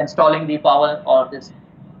installing the power or this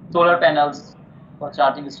solar panels for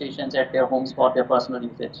charging stations at their homes for their personal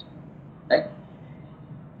usage, right?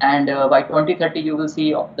 And by 2030, you will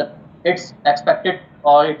see that it's expected,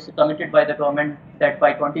 or it's committed by the government, that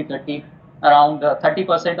by 2030, around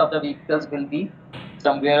 30% of the vehicles will be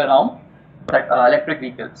somewhere around electric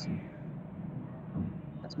vehicles.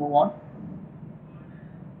 Let's move on.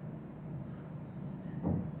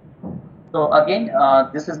 So again,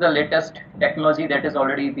 this is the latest technology that is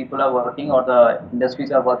already people are working, or the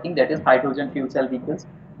industries are working, that is hydrogen fuel cell vehicles,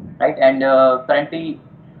 right? And currently,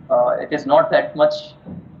 it is not that much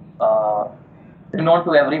known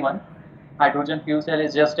to everyone. Hydrogen fuel cell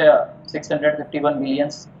is just 651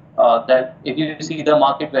 millions. That if you see the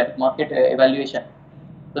market evaluation,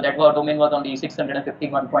 so that domain was only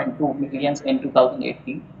 651.2 millions in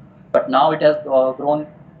 2018, but now it has grown.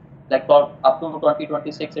 Like for up to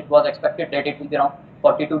 2026, it was expected that it will be around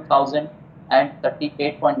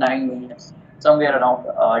 42,038.9 millions, somewhere around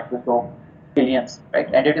it will go billions, right?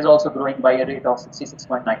 And it is also growing by a rate of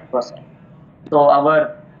 66.9%. So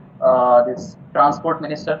our this transport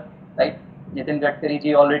minister, right, Nitin Gadkari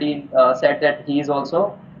ji already said that he is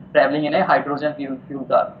also traveling in a hydrogen fuel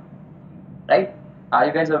car, right? Are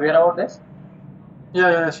you guys aware about this?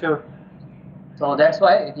 Yeah, sure. So that's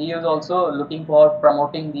why he is also looking for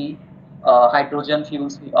promoting the hydrogen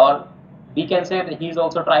fuels, or we can say that he is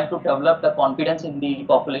also trying to develop the confidence in the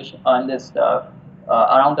population and this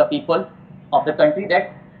around the people of the country,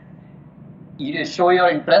 that you show your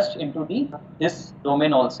interest into this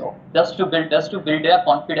domain also, just to build their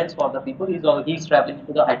confidence for the people. He's traveling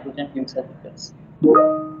into the hydrogen fuel cell vehicles,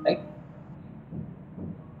 right?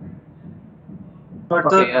 But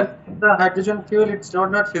Okay, the hydrogen fuel, it's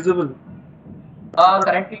not feasible.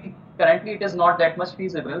 Currently it is not that much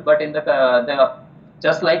feasible, but in the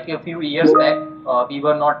just like a few years back, we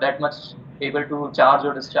were not that much able to charge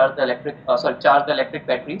or discharge the charge the electric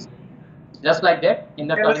batteries. Just like that, in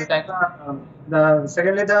the coming time.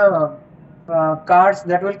 Secondly, the cars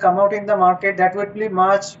that will come out in the market, that would be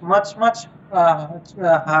much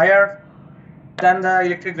higher than the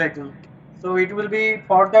electric vehicle. So it will be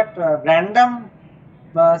for that random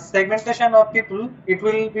segmentation of people. It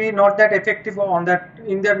will be not that effective on that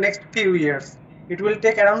in the next few years. It will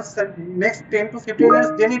take around next 10 to 15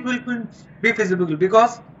 years. Then it will be feasible,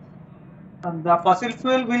 because the fossil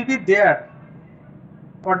fuel will be there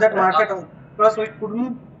for that market. Plus, we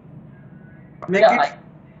couldn't make it.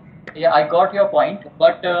 I got your point,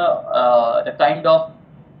 but the kind of,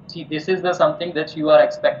 see, this is the something that you are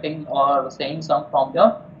expecting or saying some from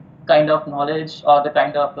the kind of knowledge or the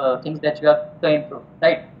kind of things that you are going through,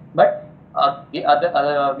 right? But the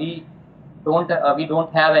other we don't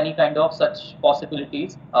have any kind of such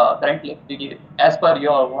possibilities currently, as per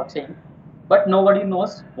your saying. But nobody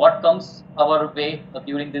knows what comes our way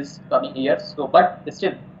during this coming years. So, but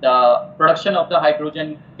still, the production of the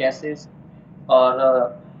hydrogen gases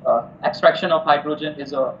or extraction of hydrogen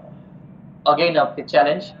is again a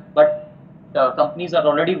challenge. But the companies are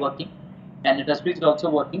already working, and industry is also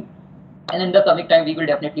working. And in the coming time, we will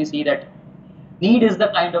definitely see that need is the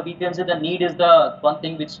kind of, we can say the need is the one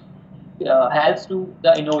thing which helps to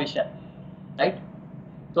the innovation, right?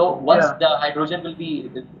 So once the hydrogen will be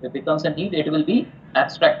becomes a need, it will be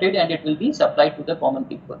abstracted and it will be supplied to the common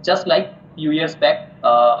people. Just like few years back,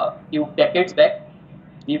 few decades back,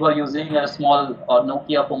 we were using a small or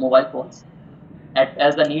Nokia for mobile phones.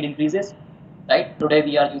 As the need increases, right? Today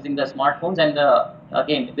we are using the smartphones, and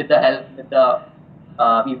again with the help, with the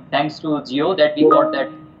thanks to Jio, that we got that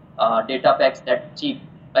data packs that cheap,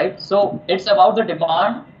 right? So it's about the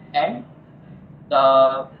demand and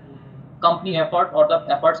the company effort or the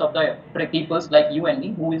efforts of the peoples like you and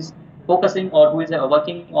me who is focusing or who is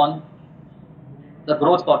working on the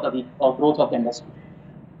growth of the or growth of the industry,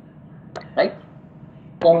 right?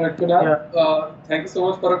 All right, Kunal, thank you so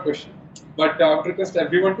much for a question. But I would request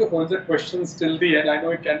everyone to hold their questions till the end. I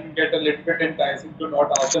know it can get a little bit enticing to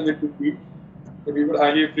not ask them in between. So we would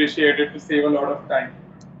highly appreciate it to save a lot of time.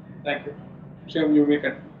 Thank you. Shivam, you may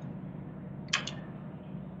continue.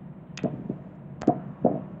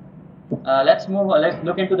 Let's move. Let's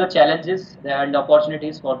look into the challenges and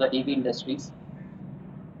opportunities for the EV industries.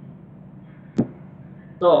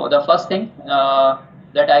 So the first thing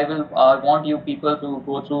that I will want you people to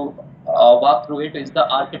go through, walk through it, is the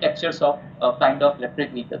architectures of kind of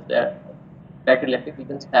electric vehicles that battery electric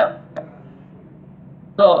vehicles have.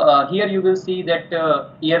 So here you will see that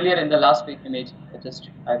earlier in the last image,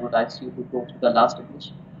 I would ask you to go to the last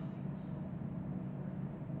image.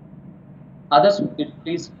 Others,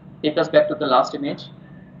 please take us back to the last image,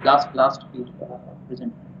 last page,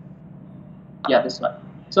 present. Yeah, this one.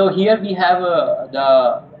 So here we have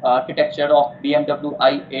the architecture of BMW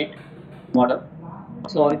i8 model.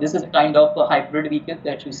 So this is a kind of a hybrid vehicle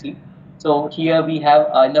that you see. So here we have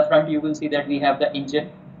in the front you will see that we have the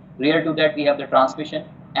engine. Rear to that we have the transmission,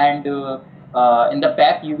 and in the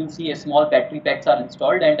back you will see a small battery packs are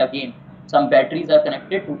installed, and again some batteries are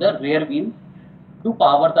connected to the rear wheel to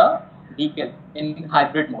power the vehicle in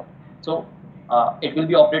hybrid mode. So it will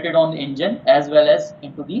be operated on the engine as well as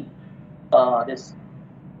into the this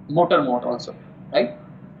motor mode also, right?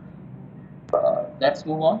 Let's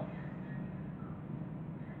move on.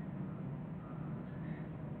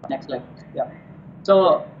 Next slide. Yeah.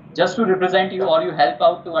 So just to represent you or you help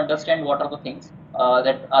out to understand what are the things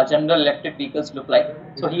that our general electric vehicles look like.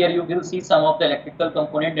 So here you will see some of the electrical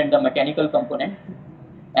component and the mechanical component.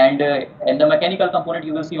 And in the mechanical component,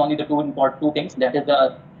 you will see only the two things, that is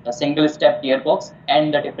the single step gearbox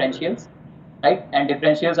and the differentials, right? And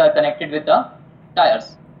differentials are connected with the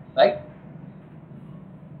tires, right?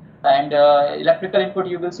 And electrical input,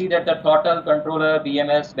 you will see that the throttle, controller,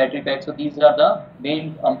 BMS, battery pack. So these are the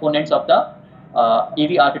main components of the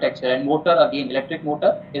EV architecture. And motor, again, electric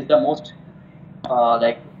motor is the most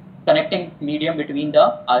like connecting medium between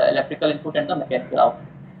the electrical input and the mechanical output.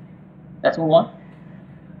 Let's move on.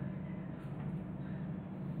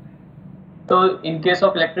 So in case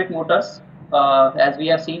of electric motors, as we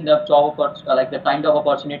have seen the job like the kind of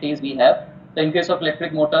opportunities we have. So in case of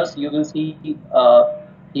electric motors, you will see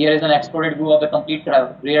here is an exploded view of the complete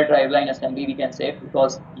rear driveline assembly, we can say,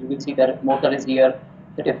 because you will see the motor is here,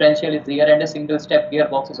 the differential is here, and a single step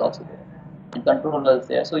gearbox is also there, and controller is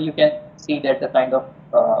there. So you can see that the kind of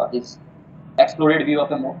this exploded view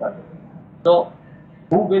of a motor. So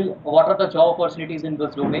what are the job opportunities in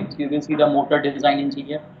those domains? You will see the motor design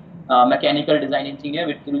engineer, mechanical design engineer,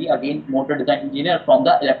 which will be again motor design engineer from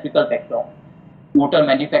the electrical background. Motor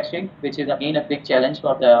manufacturing, which is again a big challenge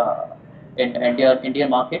for the Indian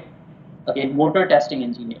market. Again, motor testing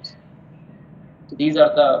engineers. So these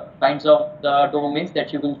are the kinds of the domains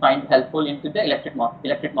that you will find helpful into the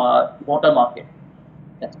motor market.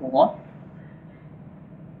 Let's move on.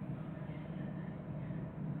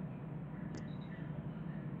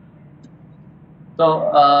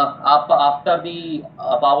 So after the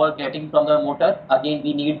power getting from the motor, again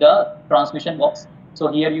we need the transmission box. So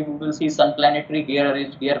here you will see some planetary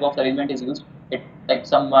gearbox arrangement is used. Like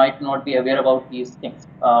some might not be aware about these things.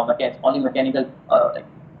 Only mechanical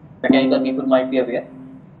people might be aware.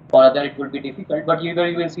 For other it would be difficult. But here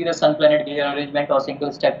you will see the sun planet gear arrangement or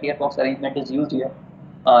single step gearbox arrangement is used here.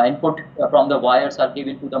 Input from the wires are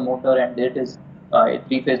given to the motor, and it is a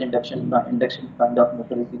three-phase induction kind of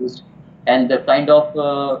motor is used. And the kind of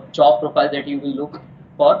job profile that you will look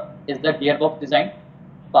for is the gearbox design,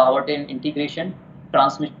 powertrain integration,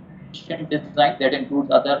 transmission design that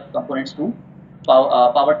includes other components too,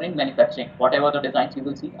 powertrain manufacturing. Whatever the designs you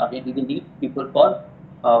will see, again we will need people for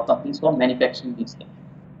companies for manufacturing these things.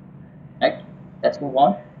 Right? Let's move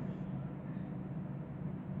on.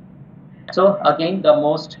 So again, the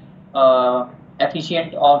most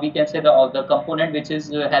efficient, or we can say the component which is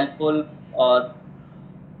helpful or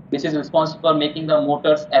which is responsible for making the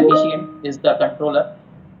motors efficient is the controller,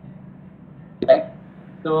 right?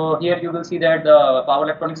 So here you will see that the power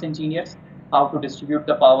electronics engineers, how to distribute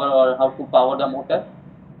the power or how to power the motor.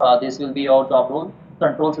 This will be our job role.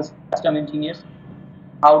 Control system engineers,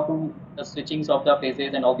 how to the switchings of the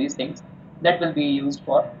phases and all these things that will be used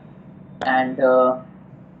for. And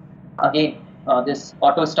again, this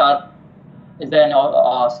AutoStar is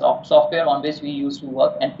the software on which we used to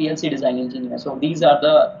work, and PLC design engineer. So these are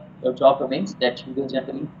the job domains that you will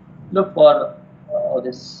generally look for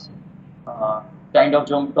this kind of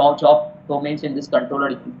job domains in this controller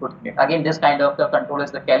input unit. Again, this kind of the controller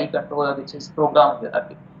is the Kelly controller, which is programmed with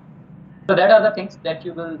RT. So that are the things that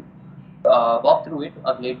you will walk through it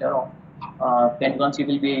later on. Then once you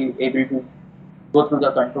will be able to go through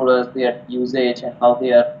the controllers, their usage, and how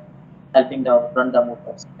they are helping the run the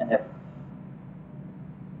motors and everything.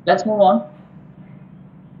 Let's move on.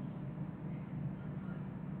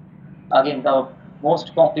 Again, the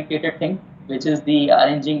most complicated thing, which is the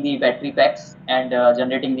arranging the battery packs and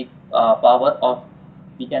generating the power of,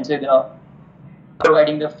 we can say, the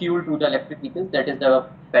providing the fuel to the electric vehicles. That is the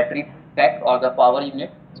battery pack or the power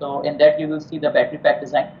unit. So in that you will see the battery pack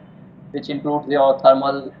design, which includes your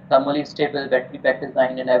thermally stable battery pack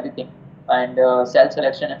design and everything, and cell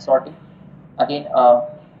selection and sorting. Again,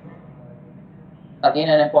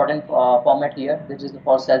 an important format here, which is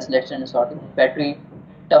for cell selection and sorting. Battery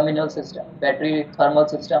terminal system, battery thermal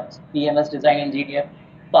systems, PMS design engineer,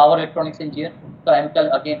 power electronics engineer, chemical.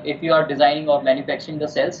 Again, if you are designing or manufacturing the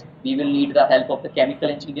cells, we will need the help of the chemical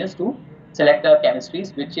engineers to select the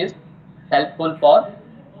chemistries, which is helpful for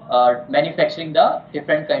manufacturing the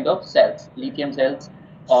different kind of cells, lithium cells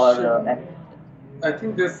or. I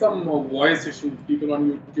think there's some voice issue. People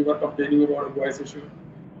on YouTube are complaining about a voice issue.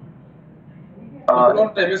 People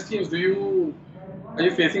on MS Teams, are you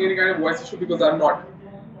facing any kind of voice issue? Because I'm not.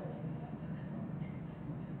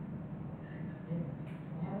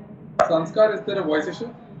 Sanskar, is there a voice issue?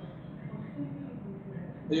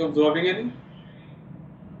 Are you observing any?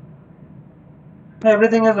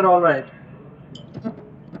 Everything is all right.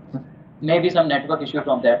 Maybe some network issue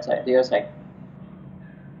from that side, their side.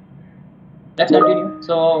 Let's continue.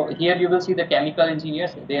 So here you will see the chemical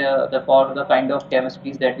engineers. They are for the kind of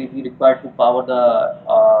chemistries that will be required to power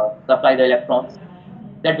the supply the electrons.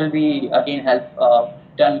 That will be again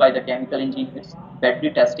done by the chemical engineers.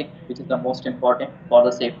 Battery testing, which is the most important for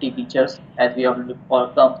the safety features, as we have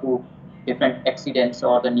come through different accidents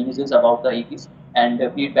or the news about the EVs, and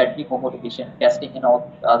battery homologation testing and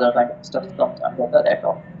all other kind of stuff comes under that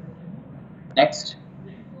topic. Next.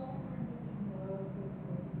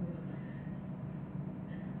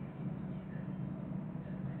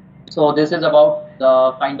 So this is about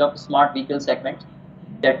the kind of smart vehicle segment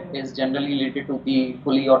that is generally related to the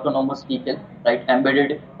fully autonomous vehicle, right?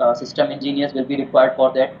 Embedded system engineers will be required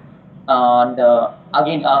for that. And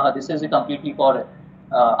again, this is completely for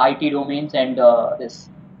IT domains, and this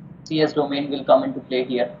CS domain will come into play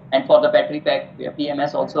here. And for the battery pack,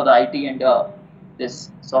 PMS also the IT and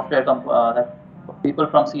this software people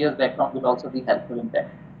from CS background will also be helpful in that.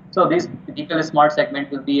 So this vehicle smart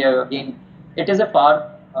segment will be again, it is a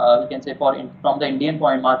far, we can say from the Indian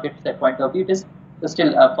market point of view, it is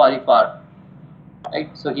still far,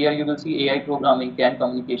 right? So here you will see AI programming, CAN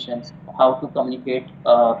communications, how to communicate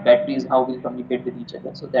batteries, how we communicate with each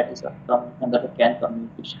other. So that is under the CAN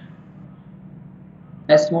communication.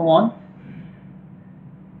 Let's move on.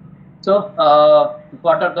 So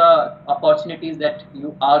what are the opportunities that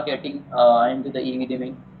you are getting into the EV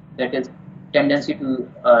domain? That is tendency to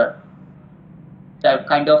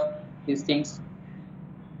kind of these things,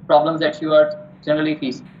 problems that you are generally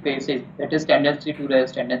faces. It is tendency to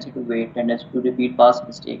rest, tendency to wait, tendency to repeat past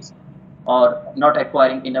mistakes, or not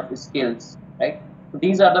acquiring enough skills, right? So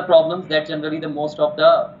these are the problems that generally the most of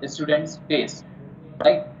the students face,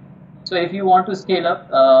 right? So if you want to scale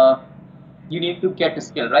up, you need to get a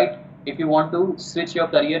skill, right? If you want to switch your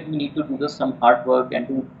career, you need to do some hard work and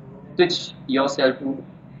to switch yourself to,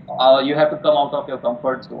 you have to come out of your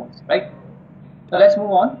comfort zones, right? So let's move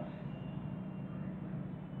on.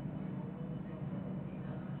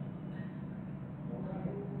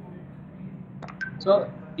 So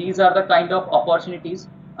these are the kind of opportunities.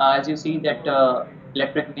 As you see that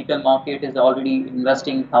electric vehicle market is already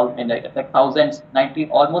investing thousands,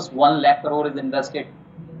 almost 1 lakh crore is invested.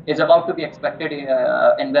 Is about to be expected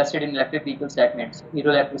invested in electric vehicle segments.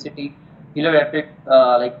 Hero Electric,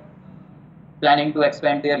 like planning to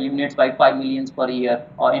expand their units by 5 million per year,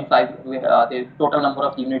 or in the total number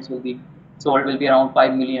of units will be sold will be around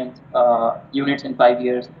 5 million units in 5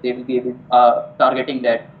 years. They will be able targeting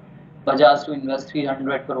that. Bajaj to invest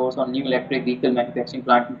 300 crores on new electric vehicle manufacturing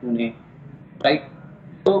plant in Pune, right?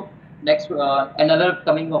 So next, another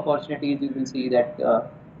coming opportunities, you will see that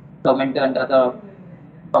government and other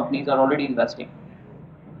companies are already investing.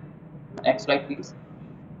 Next slide, please.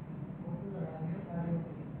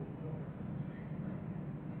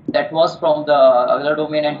 That was from the other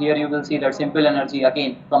domain, and here you will see that Simple Energy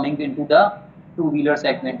again coming into the two-wheeler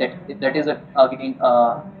segment. That is again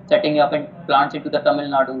setting up and plants into the Tamil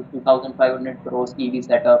Nadu, 2,500 crores EV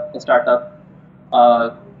startup.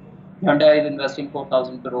 Hyundai is investing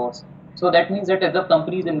 4,000 crores. So that means that if the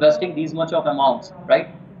company is investing these much of amounts, right?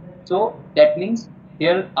 So that means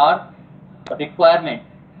there are requirement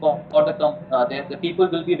for the people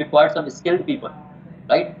will be required some skilled people,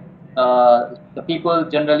 right? The people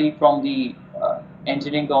generally from the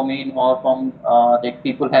engineering domain or from like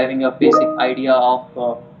people having a basic idea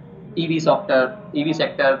of EV sector,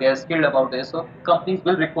 they are skilled about this. So companies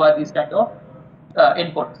will require these kind of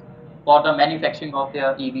inputs for the manufacturing of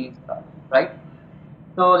their EVs, right?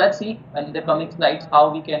 So let's see in the coming slides how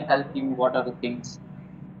we can help you. What are the things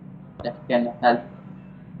that can help?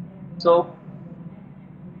 So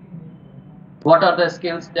what are the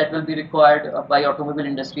skills that will be required by automobile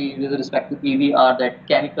industry with respect to EV are that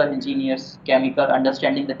chemical engineers, chemical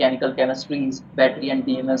understanding the chemical chemistries, battery and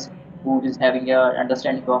BMS, who is having a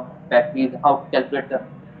understanding of batteries, how to calculate the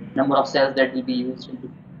number of cells that will be used into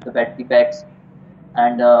the battery packs,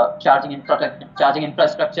 and charging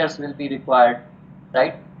infrastructures will be required,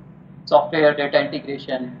 right? Software, data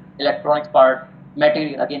integration, electronics part,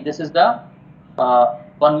 material. Again, this is the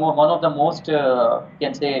one of the most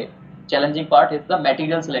can say challenging part is the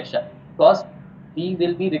material selection, because we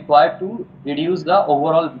will be required to reduce the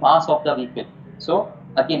overall mass of the vehicle. So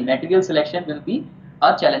again, material selection will be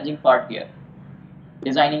a challenging part here.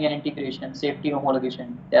 Designing and integration, safety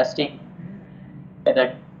homologation, testing.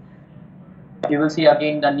 That you will see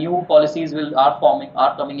again the new policies are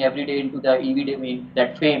coming every day into the EV domain.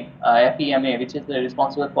 That FEMA, which is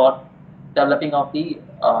responsible for developing of the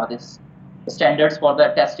this standards for the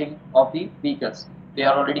testing of the vehicles. They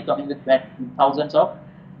are already coming with thousands of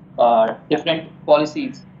different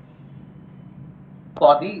policies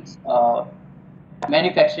for the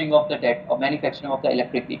manufacturing of the manufacturing of the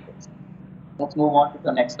electric vehicles. Let's move on to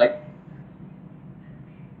the next slide.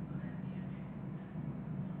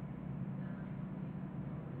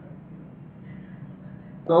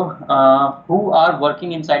 So, who are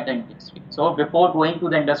working inside the industry? So, before going to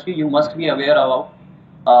the industry, you must be aware about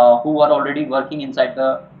who are already working inside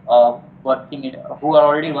the who are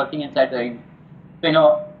already working inside the. So, you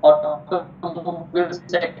know, automobile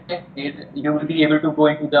sector, you will be able to go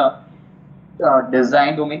into the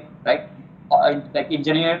design domain, right? Like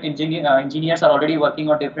engineers are already working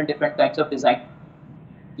on different kinds of design,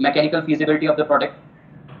 mechanical feasibility of the product,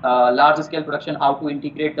 large scale production, how to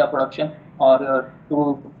integrate the production or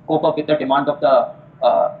to cope up with the demand of the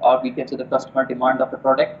or we can say the customer demand of the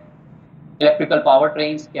product, electrical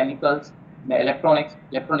powertrains, chemicals, electronics,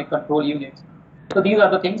 electronic control units. So these are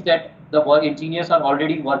the things that the engineers are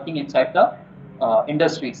already working inside the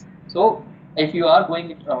industries. So if you are going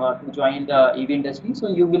to join the EV industry, so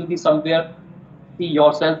you will be somewhere see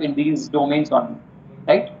yourself in these domains only,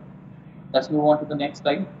 right? Let's move on to the next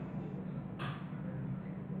slide.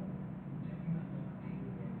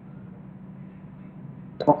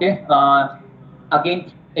 Okay.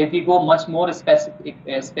 Again, if we go much more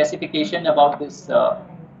specification about this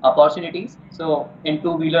opportunities, so in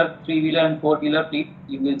two-wheeler, three-wheeler, and four-wheeler fleet,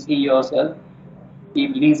 you will see yourself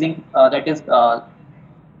leasing. That is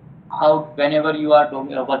how whenever you are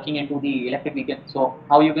working into the electric vehicle. So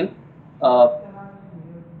how you will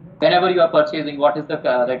whenever you are purchasing, what is the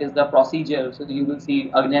that is the procedure. So you will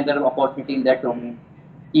see another opportunity in that domain.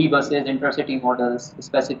 E-buses, intercity models,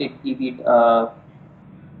 specific EV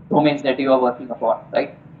domains that you are working upon,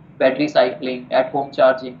 right? Battery cycling, at-home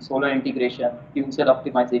charging, solar integration, fuel cell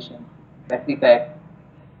optimization, battery pack.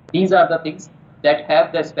 These are the things that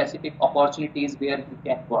have the specific opportunities where you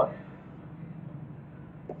can work.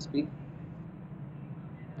 Next, please.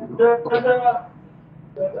 Okay.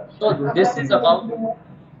 So this is about.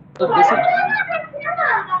 So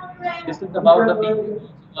this is about the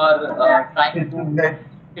people who are trying to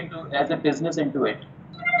into as a business into it,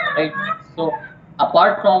 right? So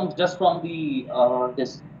apart from just from the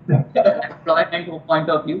this employment point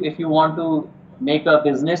of view, if you want to make a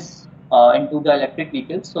business into the electric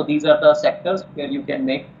vehicles, so these are the sectors where you can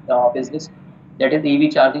make business. That is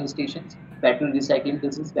EV charging stations, battery recycling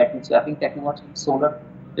business, battery swapping technology, solar,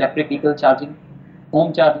 electric vehicle charging,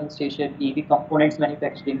 home charging station, EV components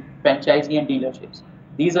manufacturing, franchisee and dealerships.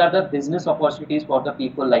 These are the business opportunities for the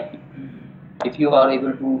people like you. If you are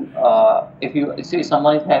able to, if you see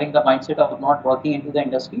someone is having the mindset of not working into the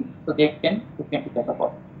industry, so they can look into that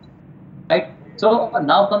opportunity, right? So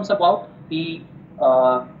now comes about the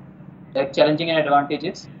challenging and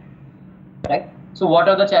advantages, right? So what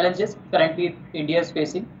are the challenges currently India is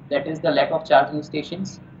facing? That is the lack of charging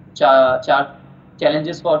stations,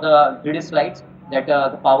 challenges for the grid slides, that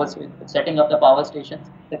the power setting up the power stations.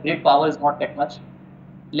 The grid power is not that much.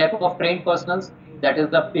 Lack of trained personals, that is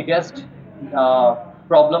the biggest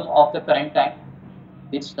problem of the current time,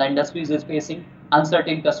 which the industry is facing.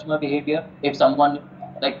 Uncertain customer behavior. If someone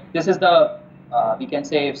like this is the we can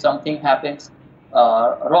say if something happens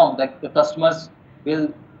wrong, like the customers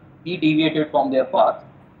will be deviated from their path.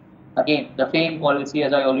 Again, the FAME policy,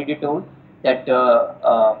 as I already told, that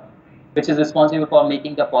which is responsible for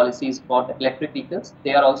making the policies for the electric vehicles.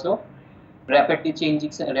 They are also rapidly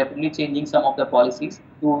changing some of the policies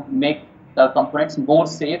to make the components more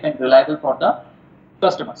safe and reliable for the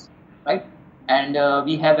customers, right? And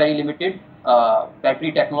we have very limited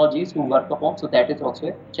battery technologies to work upon, so that is also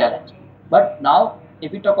a challenge. But now,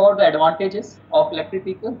 if we talk about the advantages of electric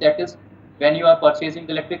vehicle, that is when you are purchasing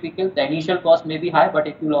the electric vehicle, the initial cost may be high, but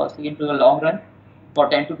if you see into the long run, for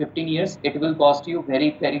 10 to 15 years, it will cost you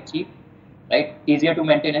very, very cheap, right? Easier to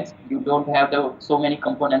maintenance. You don't have so many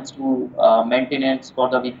components to maintenance for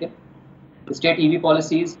the vehicle. The state EV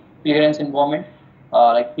policies, clearance environment,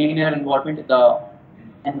 like cleaner environment, the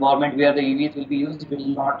environment where the EVs will be used will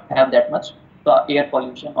not have that much air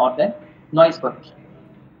pollution or the noise pollution,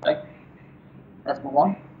 right? Let's move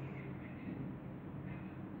on.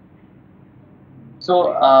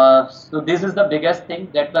 So this is the biggest thing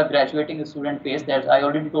that the graduating student face. That I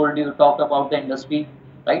already told you, talked about the industry,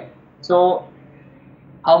 right? So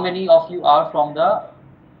how many of you are from the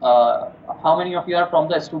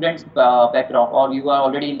students background, or you are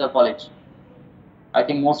already in the college? I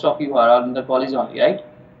think most of you are in the college only, right?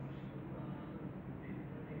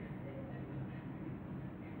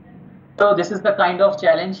 So this is the kind of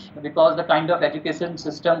challenge, because the kind of education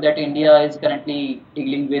system that India is currently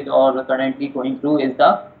dealing with or currently going through is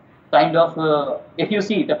the kind of, if you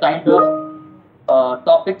see the kind of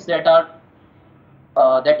topics that are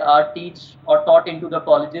teach or taught into the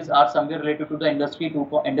colleges are somewhere related to the industry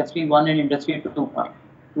 1 and industry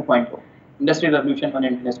 2.0, industry revolution 1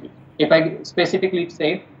 and industry. If I specifically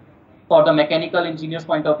say for the mechanical engineers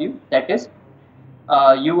point of view, that is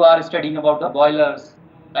you are studying about the boilers,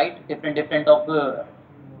 right? Different of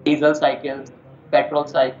diesel cycles, petrol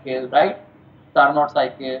cycle, right? Carnot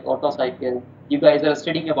cycle, Otto cycle. You guys are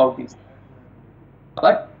studying about these.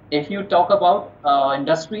 But if you talk about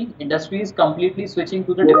industry is completely switching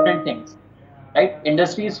to the different things, right?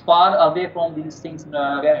 Industry is far away from these things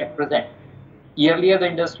at present. Earlier,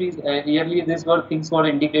 these were things were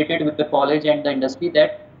integrated with the college and the industry,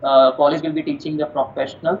 that college will be teaching the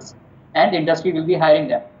professionals and industry will be hiring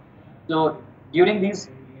them. So during these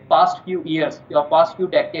past few years or past few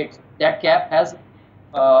decades, that gap has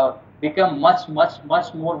become much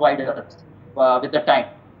more wider with the time.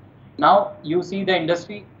 Now you see the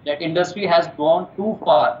industry, that industry has gone too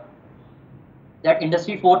far, that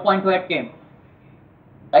industry 4.0 had came,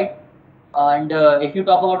 right? And if you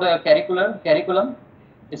talk about the curriculum,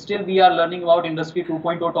 still we are learning about industry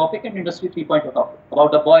 2.0 topic and industry 3.0 topic,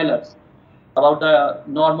 about the boilers, about the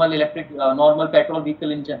normal petrol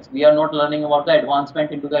vehicle engines. We are not learning about the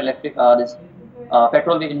advancement into the electric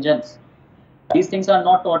petrol engines. These things are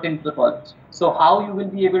not taught into the college. So how you will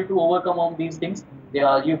be able to overcome all these things?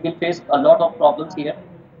 You will face a lot of problems here.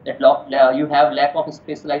 That you have lack of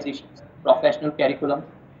specializations, professional curriculum,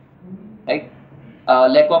 right?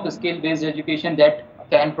 Lack of skill-based education that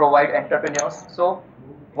can provide entrepreneurs. So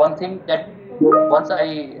one thing that once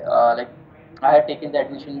I had taken the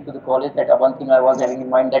admission into the college, that one thing I was having in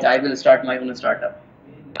mind, that I will start my own startup.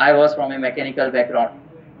 I was from a mechanical background,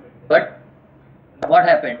 but what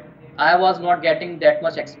happened? I was not getting that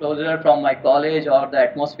much exposure from my college or the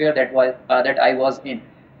atmosphere that I was in.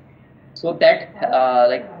 So that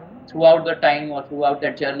throughout the time or throughout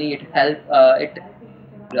that journey, it helped.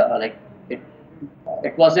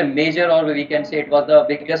 It was a major, or we can say it was the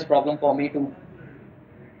biggest problem for me to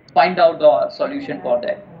find out the solution for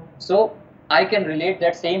that. So I can relate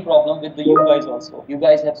that same problem with you guys also. You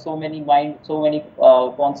guys have so many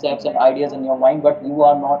concepts and ideas in your mind, but you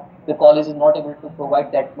are not. The college is not able to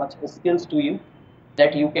provide that much skills to you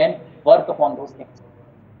that you can work upon those things.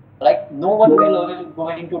 Like no one will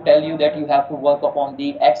going to tell you that you have to work upon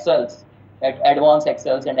the Excels, advanced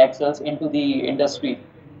Excels and Excels into the industry.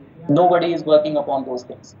 Nobody is working upon those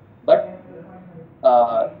things. But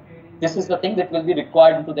this is the thing that will be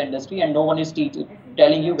required into the industry, and no one is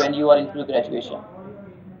telling you when you are into graduation,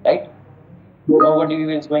 right? Nobody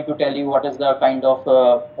is going to tell you what is the kind of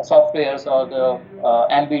softwares or the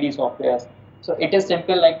MBD softwares. So it is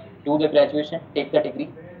simple, like do the graduation, take the degree,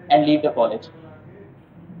 and leave the college.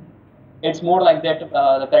 It's more like that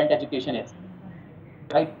the current education is,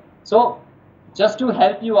 right? So just to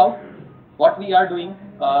help you out, what we are doing,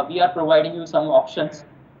 we are providing you some options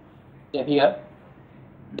here.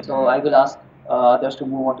 So I will ask others to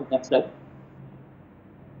move on to the next slide.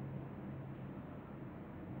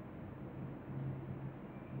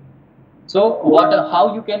 So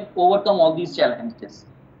how you can overcome all these challenges,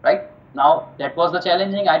 right? Now that was the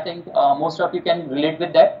challenging. I think most of you can relate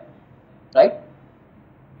with that, right?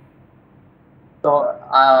 So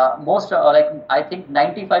most like I think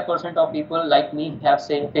 95% of people like me have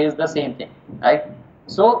faced the same thing, right?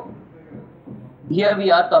 So here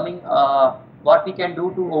we are coming. What we can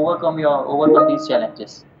do to overcome these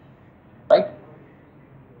challenges, right?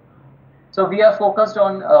 So we are focused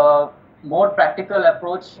on more practical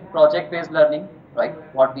approach, project-based learning, right?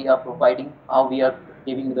 What we are providing, how we are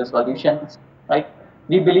giving the solutions, right?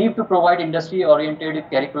 We believe to provide industry-oriented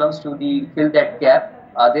curriculums to fill that gap.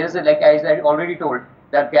 There is like I said already told,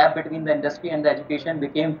 that gap between the industry and the education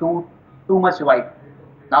became too much wide.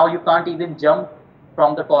 Now you can't even jump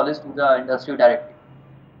from the college to the industry directly,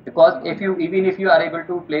 because even if you are able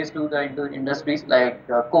to place to the into industries like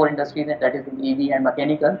core industries, and that is in EV and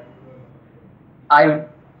mechanical, I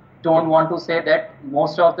don't want to say that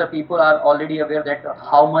most of the people are already aware that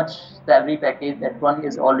how much salary package that one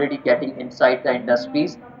is already getting inside the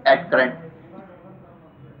industries at current,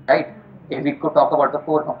 right? If we could talk about the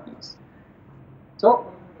core companies. So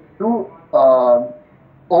to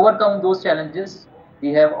overcome those challenges,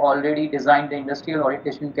 we have already designed the industrial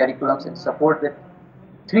orientation curriculums in support with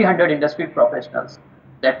 300 industry professionals.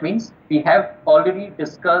 That means we have already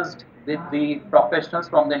discussed with the professionals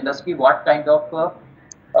from the industry what kind of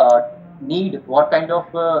what kind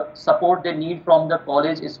of support they need from the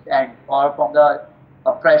college and or from the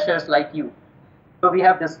freshers like you. So we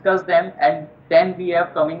have discussed them, and then we are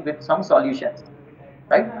coming with some solutions,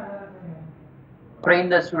 right? Train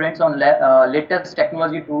the students on latest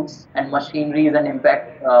technology tools and machineries and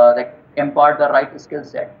impart the right skill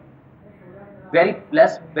set.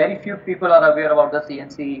 Very few people are aware about the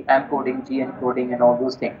CNC, M coding, GN coding, and all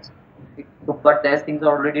those things. But those things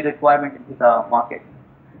are already requirement into the market.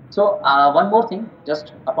 So one more thing,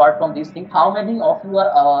 just apart from these things, how many of you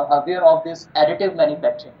are aware of this additive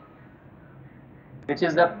manufacturing, which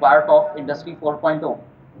is a part of Industry 4.0?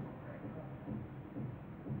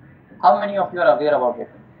 How many of you are aware about it?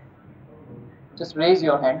 Just raise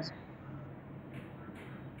your hands.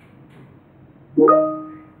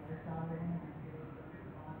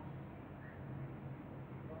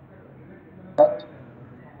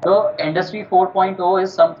 So Industry 4.0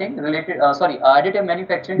 is something related, additive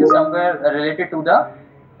manufacturing is somewhere related to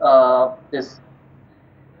the, this,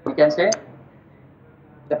 we can say,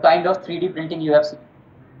 the kind of 3D printing you have seen.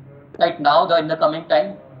 Like now, in the coming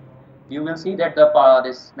time, you will see that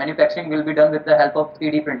this manufacturing will be done with the help of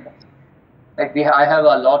 3D printers. Like I have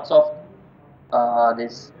lots of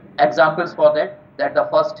this examples for that the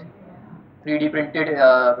first 3D printed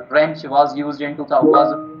wrench was used in 2000,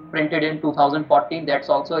 was printed in 2014. That's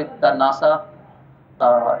also the NASA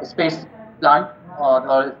space plant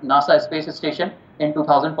or NASA space station in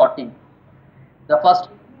 2014. The first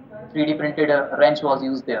 3D printed wrench was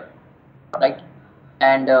used there, right?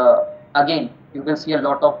 And again, you will see a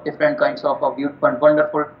lot of different kinds of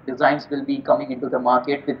wonderful designs will be coming into the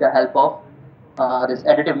market with the help of this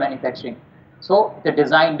additive manufacturing. So the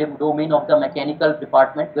design domain of the mechanical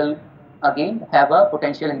department will again have a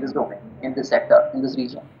potential in this domain, in this sector, in this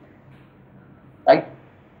region, right?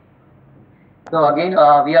 So again,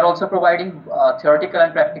 we are also providing theoretical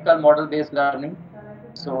and practical model-based learning.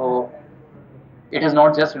 So it is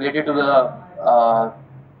not just related to the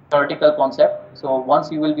theoretical concept. So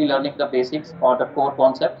once you will be learning the basics or the core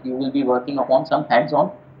concept, you will be working upon some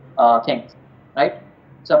hands-on things, right?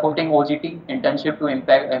 Supporting OGT, internship to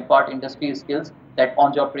impart industry skills, that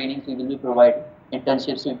on-job trainings we will be providing,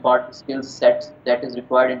 internships to impart skill sets that is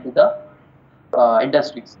required into the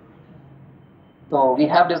industries. So we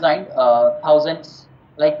have designed thousands,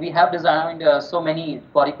 like we have designed so many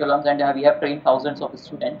curriculums, and we have trained thousands of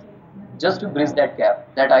students just to bridge that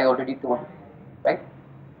gap that I already told you, right?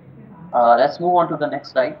 Let's move on to the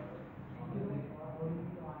next slide.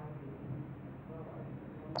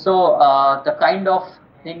 So the kind of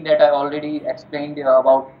thing that I already explained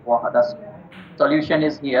about the solution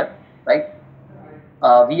is here, right?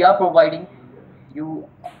 We are providing you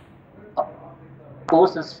a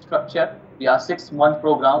course structure. We are 6-month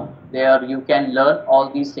program where you can learn all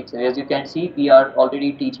these 6 areas. You can see we are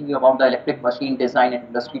already teaching you about the electric machine design and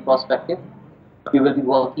industry perspective. We will be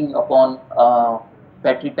working upon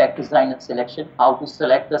battery pack design and selection, how to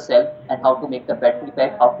select the cell and how to make the battery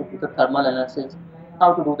pack, how to do the thermal analysis,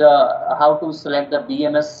 how to select the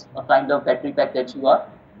BMS kind of battery pack that you are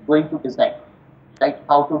going to design, right?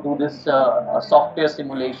 How to do this software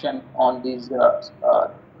simulation on these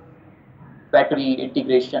battery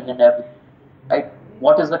integration and everything, right?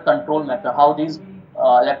 What is the control method? How these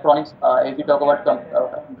electronics, if we talk about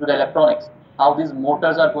to the electronics, how these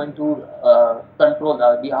motors are going to control,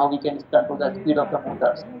 how we can control the speed of the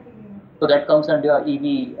motors, So that comes under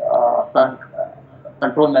EV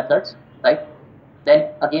control methods, right? Then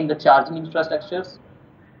again the charging infrastructures,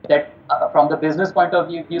 that from the business point of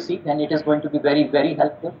view, if you see, then it is going to be very, very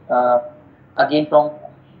helpful. Again, from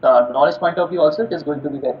the knowledge point of view also, it is going to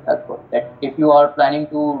be very helpful. That if you are planning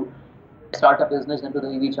to start a business into the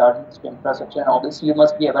EV charging infrastructure and all this, you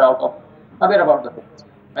must be aware about the things,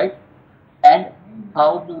 right? And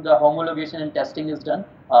how to the homologation and testing is done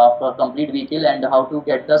for complete vehicle, and how to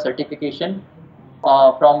get the certification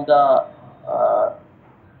from the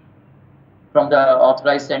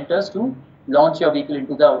authorized centers to launch your vehicle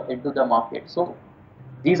into the market. So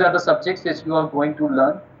these are the subjects which you are going to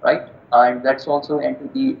learn, right? And that's also into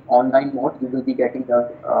the online mode. You will be getting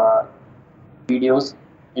the videos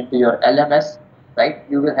into your LMS, right?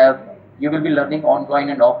 You will be learning online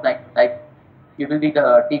and offline. Like you will be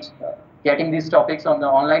getting these topics on the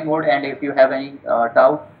online mode, and if you have any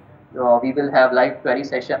doubt, we will have live query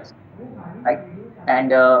sessions, right?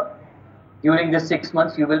 And during this 6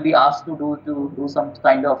 months, you will be asked to do some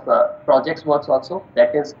kind of projects works also.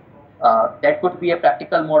 That could be a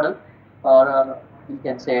practical model, or you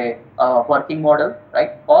can say a working model,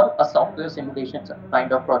 right? Or a software simulation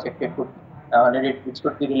kind of project. It could which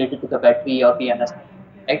could be related to the battery or PMS,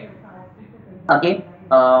 right? Again,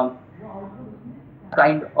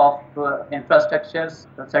 kind of infrastructures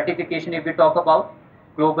certification. If we talk about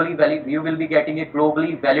globally valid, you will be getting a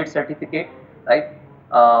globally valid certificate, right?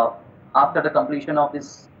 After the completion of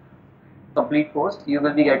this complete course, you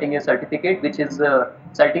will be getting a certificate which is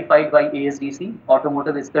certified by ASDC,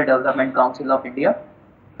 Automotive Skill Development Council of India,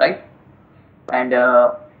 right? And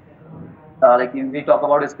like if we talk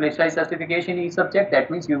about a specialized certification in each subject, that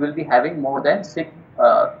means you will be having more than 6.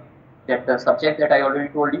 That the subject that I already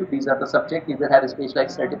told you, these are the subjects you will have a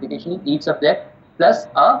specialized certification in each subject plus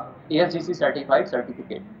a ASDC certified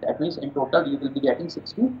certificate. That means in total you will be getting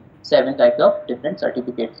 6 to 7 types of different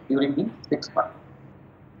certificates during the 6 months,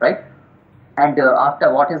 right? And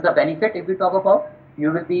after, what is the benefit? If we talk about,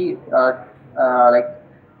 you will be like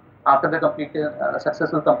after the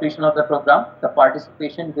successful completion of the program, the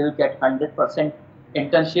participation will get 100%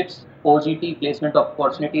 internships, OGT placement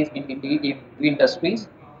opportunities in EV industries,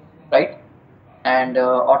 right? And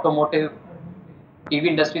automotive, EV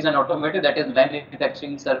industries and automotive, that is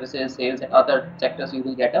manufacturing, services, sales, and other sectors, you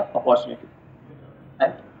will get an opportunity.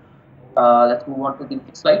 Right? Let's move on to the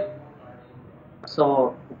next slide.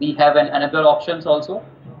 So we have another options also.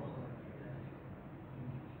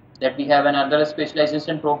 That we have another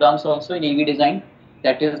specialization programs also in EV design.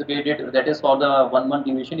 That is related. That is for the 1 month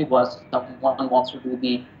duration. If someone wants to do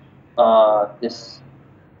the this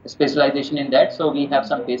specialization in that, so we have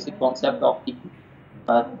some basic concept of EP,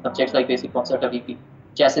 subjects like basic concept of EP,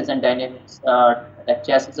 chassis and dynamics,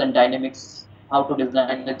 how to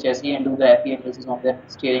design the chassis and do the FE analysis on the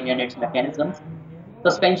steering and its mechanisms,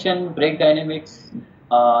 suspension, brake dynamics,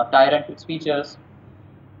 tire and its features.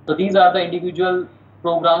 So these are the individual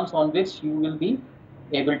programs on which you will be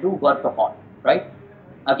able to work upon, right?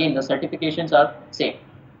 Again, the certifications are same.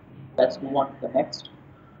 Let's move on to the next.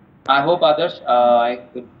 I hope others, I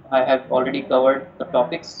have already covered the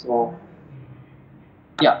topics. So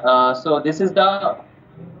yeah, so this is the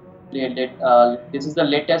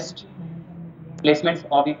latest placements,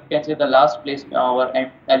 or we can say the last placement, our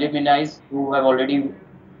alumni who have already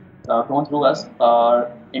gone through us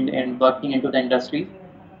in working into the industry.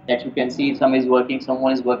 That you can see, someone is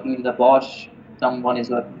working in the Bosch, someone is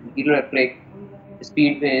working in Hero Electric,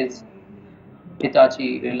 Speedways,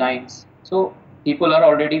 Hitachi, Reliance. So people are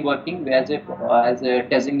already working as a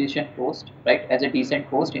designation post, right? As a decent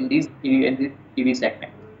post in the EV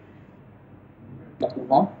segment. Let's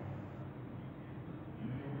move on.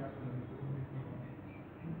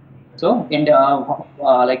 So in the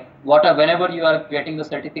whenever you are getting the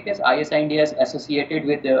certificates, ISIEINDIA is associated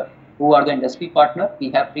with who are the industry partner. We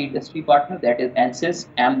have 3 industry partners, that is ANSYS,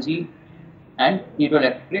 AMG, and Hero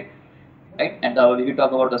Electric, right? And if you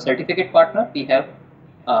talk about the certificate partner, we have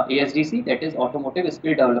ASDC, that is Automotive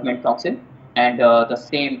Skill Development Council, and the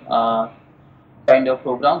same kind of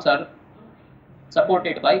programs are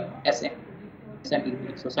supported by SM,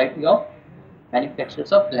 Society of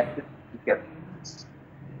Manufacturers of Electric Vehicles.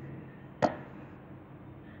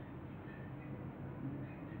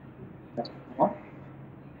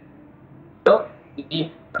 So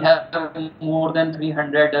we have more than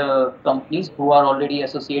 300 companies who are already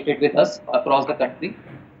associated with us across the country,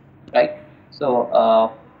 right?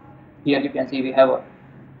 So here you can see we have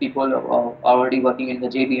people already working in the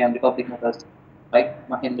JBM, Republic Motors, right?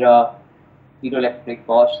 Mahindra, Hero Electric,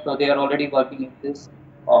 Bosch. So they are already working in this,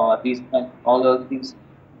 all of these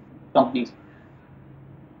companies.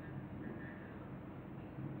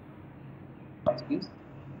 Please.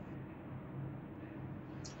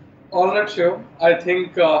 All right, sure. I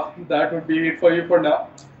think that would be it for you for now.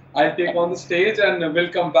 I'll take on the stage and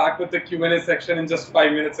we'll come back with the Q&A section in just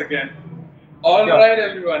 5 minutes again. All Sure. right,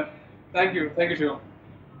 everyone. Thank you, Shivam.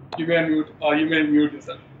 You may unmute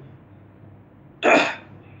yourself.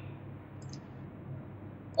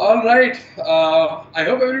 All right. I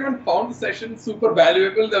hope everyone found the session super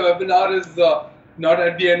valuable. The webinar is not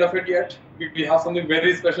at the end of it yet. We have something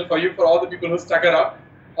very special for you, for all the people who stuck around.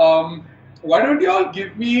 Why don't you all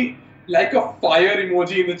give me like a fire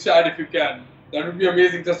emoji in the chat if you can? That would be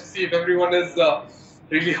amazing, just to see if everyone is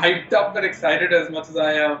really hyped up and excited as much as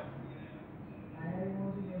I am.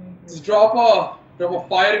 Just drop a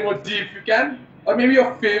fire emoji if you can, or maybe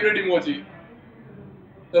your favorite emoji.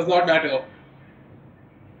 Does not matter.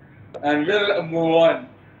 And we'll move on.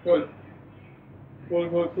 Cool.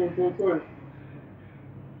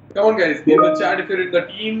 Come on, guys, in the chat if you're in the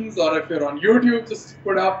Teams or if you're on YouTube, just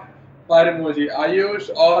put up fire emoji. Ayush,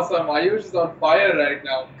 awesome. Ayush is on fire right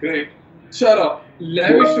now. Great. Shut up.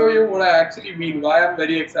 Let me show you what I actually mean, why I'm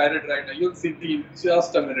very excited right now. You'll see in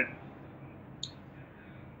just a minute.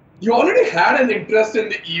 You already had an interest in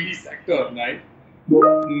the EV sector, right?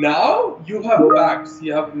 Now you have facts,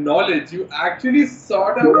 you have knowledge, you actually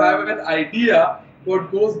sort of have an idea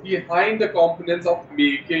what goes behind the components of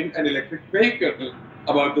making an electric vehicle,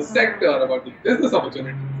 about the sector, about the business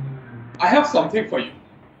opportunity. I have something for you.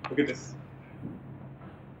 Look at this.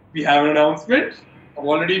 We have an announcement. I've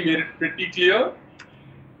already made it pretty clear.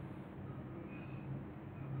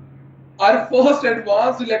 Our first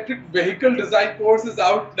advanced electric vehicle design course is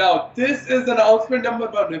out now. This is announcement number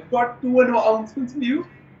 1. We've got 2 announcements for you.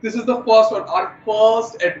 This is the first one. Our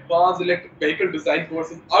first advanced electric vehicle design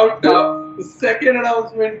course is out now. The second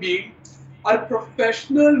announcement being our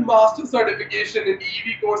professional master certification in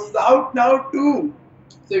EV course is out now too.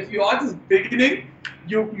 So if you are just beginning,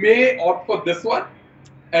 you may opt for this one.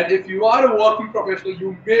 And if you are a working professional,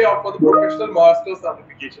 you may opt for the professional master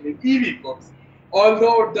certification in EV course.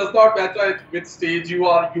 Although it does not matter at which stage you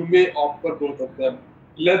are, you may opt for both of them.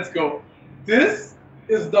 Let's go. This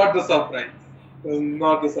is not the surprise. This is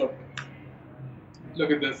not the surprise.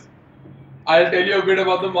 Look at this. I'll tell you a bit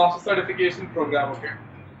about the master certification program, okay?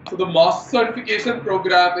 So the master certification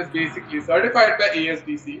program is basically certified by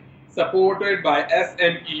ASDC, supported by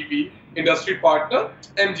SMEV, industry partner,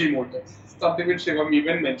 MG Motors. Something which Shivam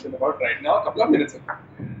even mentioned about right now a couple of minutes ago.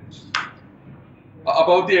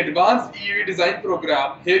 About the advanced EV design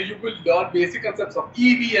program, here you will learn basic concepts of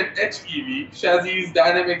EV and HEV, chassis,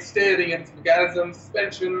 dynamics, steering and its mechanism,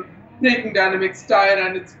 suspension, braking dynamics, tire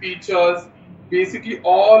and its features, basically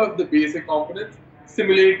all of the basic components,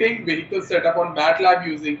 simulating vehicle setup on MATLAB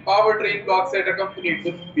using powertrain block set accompanied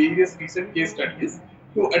with various recent case studies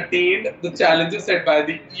to attain the challenges set by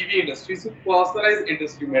the EV industry with personalized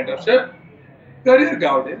industry mentorship, career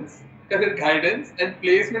guidance and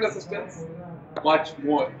placement assistance, much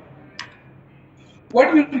more.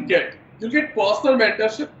 What will you get? You'll get personal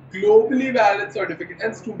mentorship, globally valid certificate,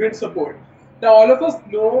 and student support. Now, all of us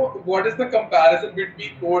know what is the comparison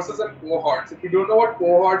between courses and cohorts. If you don't know what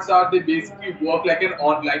cohorts are, they basically work like an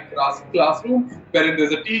online classroom, wherein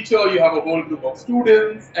there's a teacher, you have a whole group of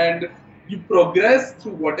students, and you progress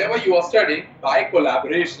through whatever you are studying by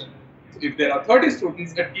collaboration. So if there are 30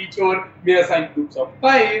 students, a teacher may assign groups of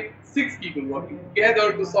 5, 6 people working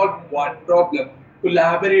together to solve one problem.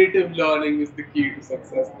 Collaborative learning is the key to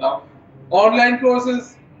success. Now, online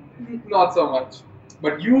courses, not so much.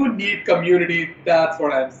 But you need community, that's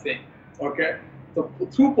what I'm saying. Okay? So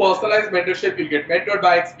through personalized mentorship, you'll get mentored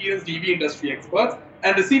by experienced EV industry experts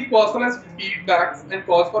and receive personalized feedbacks and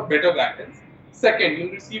calls for better guidance. Second,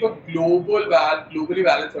 you'll receive a globally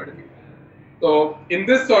valid certificate. So in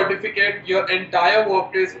this certificate, your entire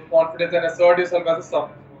workplace with confidence and assert yourself as a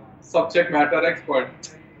subject matter expert.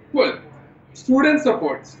 Cool. Student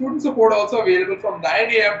support. Student support also available from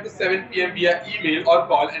 9 AM to 7 PM via email or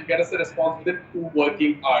call and get us a response within 2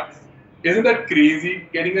 working hours. Isn't that crazy?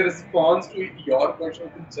 Getting a response to your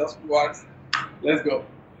question in just 2 hours. Let's go.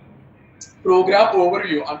 Program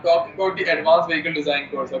overview. I'm talking about the advanced vehicle design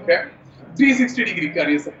course, okay? 360-degree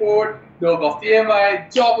career support, no cost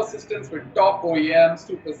EMI, job assistance with top OEMs,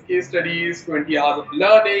 2+ case studies, 20 hours of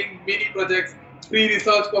learning, mini projects, free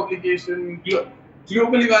research publication,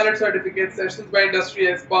 globally valid certificates, sessions by industry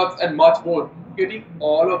experts, and much more. Getting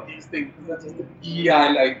all of these things, these are just the key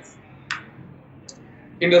highlights.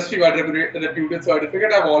 Industry-wide reputed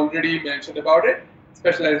certificate, I've already mentioned about it.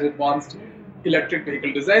 Specialized Advanced Electric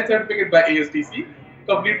Vehicle Design Certificate by ASDC.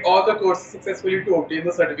 Complete all the courses successfully to obtain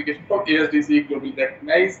the certification from ASDC, globally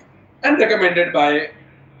recognized and recommended by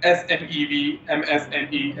SNEV,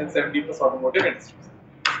 MSNE, and 70 plus automotive industries.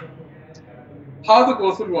 How the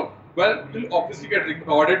course will work? Well, you'll obviously get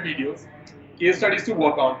recorded videos, case studies to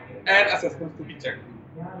work on, and assessments to be checked.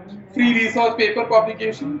 Free resource paper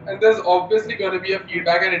publication, and there's obviously going to be a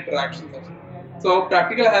feedback and interaction session. So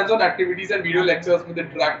practical hands-on activities and video lectures with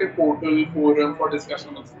interactive portal, forum for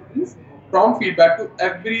discussion of students. From feedback to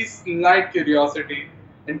every slight curiosity,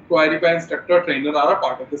 inquiry by instructor trainer are a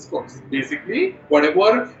part of this course. Basically,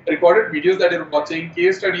 whatever recorded videos that you're watching,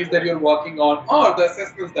 case studies that you're working on, or the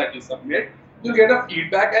assessments that you submit, you'll get a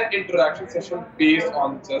feedback and interaction session based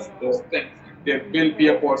on just those things. There will be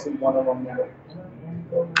a person one-on-one member.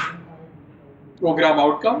 Program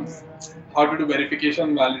outcomes, how to do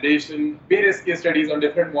verification, validation, various case studies on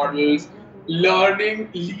different models,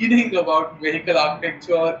 leading about vehicle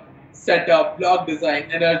architecture, setup, block design,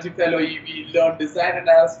 energy fellow EV, learn design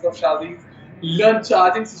analysis of chassis, learn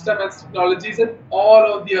charging system and technologies, and all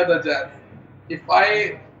of the other jazz. If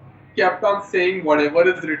I kept on saying whatever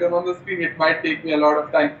is written on the screen, it might take me a lot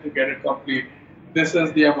of time to get it complete. This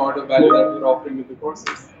is the amount of value that we're offering with the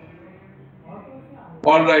courses.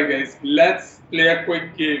 Alright guys, let's play a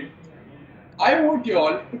quick game. I want you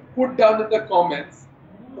all to put down in the comments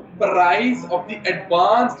the price of the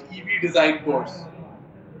advanced EV design course.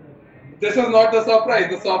 This is not the surprise.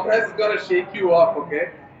 The surprise is going to shake you up, okay?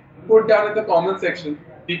 Put down in the comment section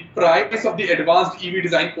the price of the advanced EV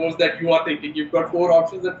design course that you are thinking. You've got 4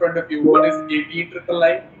 options in front of you. One is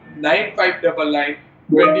 18,999, 9599,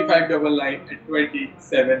 2599, and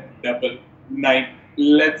 2799.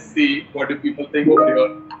 Let's see what do people think over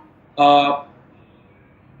here.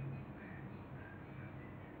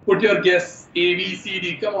 Put your guess. A, B, C,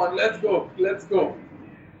 D. Come on, let's go. Let's go.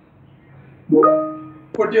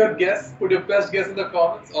 Put your guess. Put your best guess in the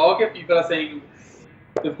comments. Okay, people are saying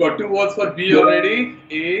they've got 2 votes for B already.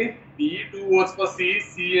 A, B, 2 votes for C.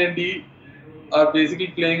 C and D are basically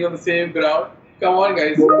playing on the same ground. Come on,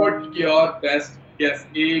 guys. Put your best guess.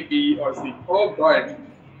 A, B, or C. Oh God.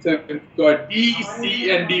 So we've got B, C,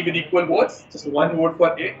 and D with equal votes. Just 1 vote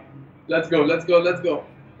for A. Let's go. Let's go. Let's go.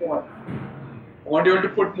 Come on. I want you all to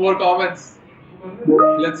put more comments.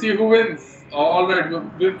 Let's see who wins. All right.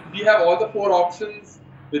 We have all the 4 options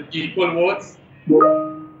with equal votes.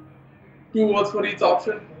 2 votes for each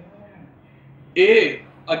option. A,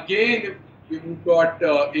 again, we've got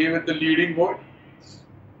A with the leading vote.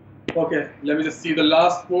 Okay, let me just see the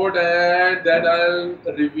last vote and then I'll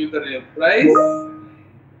reveal the real price.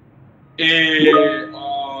 A,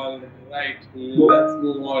 all right, let's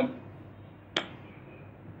move on.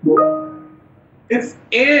 It's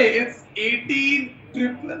A, it's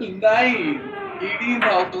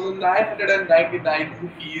 18,999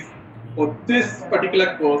 rupees for this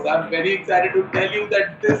particular course. I'm very excited to tell you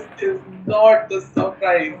that this is not the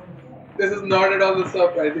surprise. This is not at all the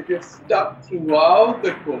surprise. If you've stuck throughout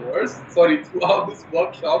the course, throughout this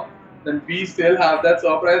workshop, then we still have that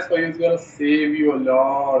surprise for you. It's going to save you a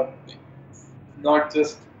lot of things. Not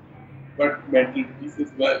just, but mental peace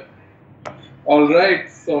as well. Alright,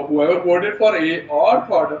 so whoever voted for A or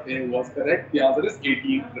thought of A was correct. The answer is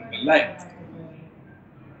 18,999.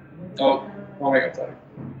 Oh my god, sorry.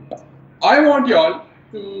 I want y'all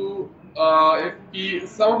to,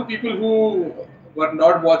 some of the people who were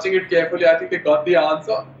not watching it carefully, I think they got the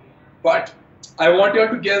answer. But I want y'all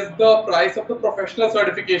to guess the price of the professional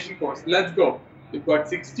certification course. Let's go. We've got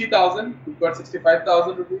 60,000, we've got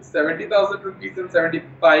 65,000 rupees, 70,000 rupees, and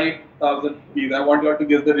 75,000 rupees. I want y'all to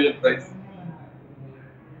guess the real price.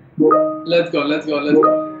 Let's go, let's go, let's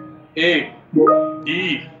go. A,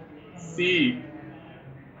 D, C.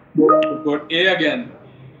 We've got A again.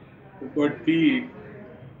 We've got B.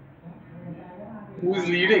 Who is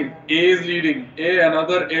leading? A is leading. A,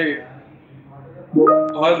 another A.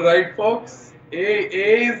 Alright, folks. A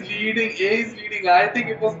is leading. A is leading. I think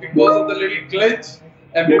it was because of the little glitch.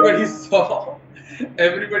 Everybody saw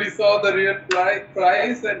the real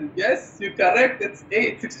price, and yes, you're correct. It's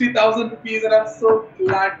 60,000 rupees, and I'm so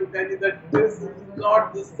glad to tell you that this is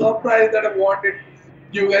not the surprise that I wanted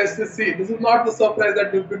you guys to see. This is not the surprise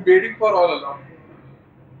that we've been waiting for all along.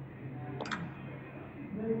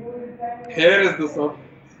 Here is the surprise.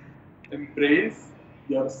 Embrace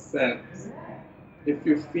yourselves. If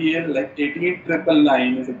you feel like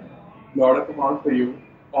 18,999 is a lot of amount for you,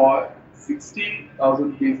 or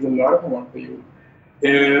 60,000 rupees is a lot of amount for you,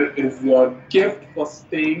 here is your gift for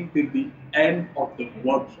staying till the end of the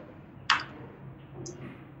workshop.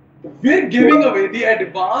 We're giving away the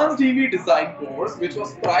advanced EV design course, which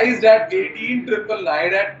was priced at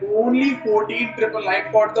 18,999 at only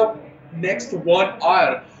 14,999 for the next 1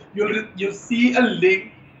 hour. You'll see a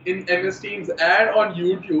link in MS Teams and on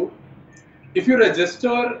YouTube if you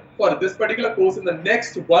register for this particular course in the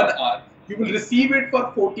next 1 hour, you will receive it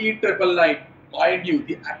for 14,999. Mind you,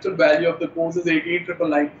 the actual value of the course is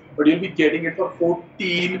 18,999, but you'll be getting it for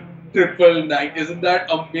 14,999. Isn't that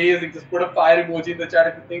amazing? Just put a fire emoji in the chat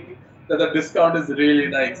if you think that the discount is really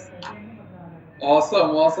nice.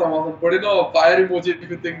 Awesome, awesome, awesome. Put in a fire emoji if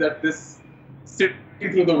you think that this sitting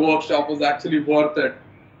through the workshop was actually worth it.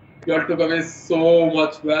 You all took away so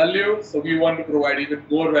much value, so we want to provide even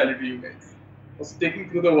more value to you guys for sticking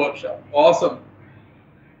through the workshop. Awesome.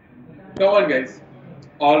 Come on, guys.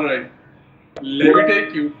 All right. Let me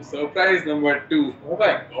take you to surprise number 2. Oh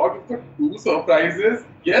my God, you've got 2 surprises.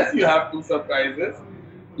 Yes, you have 2 surprises.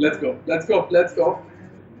 Let's go. Let's go. Let's go.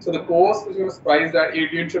 So the course which was priced at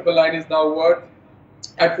 18,999 is now worth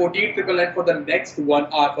at 14,999 for the next 1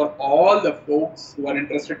 hour. For all the folks who are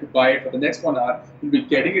interested to buy it for the next 1 hour, you'll be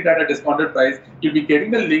getting it at a discounted price. You'll be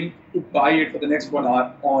getting the link to buy it for the next 1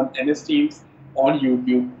 hour on MS Teams, on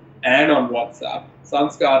YouTube, and on WhatsApp.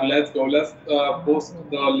 Sanskar, let's go. Let's post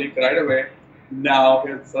the link right away. Now,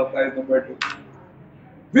 here's surprise number 2.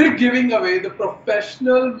 We're giving away the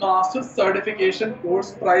Professional Master Certification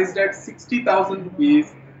course priced at 60,000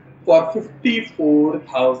 rupees for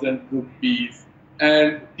 54,000 rupees.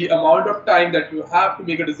 And the amount of time that you have to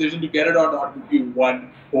make a decision to get it or not will be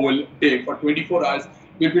 1 whole day. For 24 hours,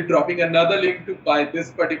 we'll be dropping another link to buy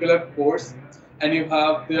this particular course, and you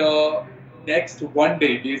have the next 1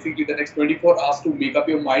 day, basically the next 24 hours to make up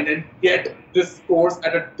your mind and get this course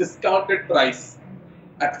at a discounted price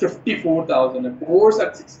at 54,000. A course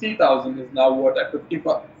at 60,000 is now worth at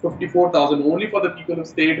 54,000 only for the people who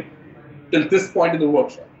stayed till this point in the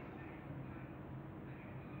workshop.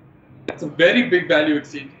 It's a very big value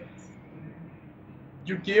exchange.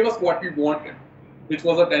 You gave us what we wanted, which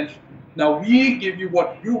was attention. Now we give you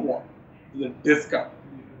what you want, the discount.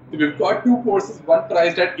 So we've got 2 courses, one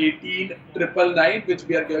priced at 18,999, which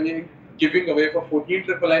we are giving away for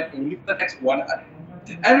 14,999 only for the next 1 hour.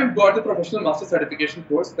 And we've got the Professional Master Certification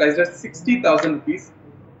course priced at 60,000 rupees,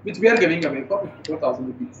 which we are giving away for 54,000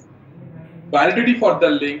 rupees. Validity for the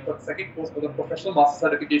link for the second course for the Professional Master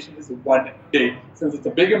Certification is 1 day. Since it's a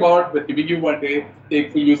big amount, we're giving you 1 day,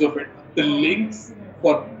 take full use of it. The links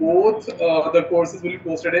for both the courses will be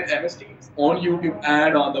posted in MS Teams, on YouTube,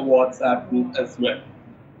 and on the WhatsApp group as well.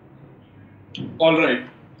 All right.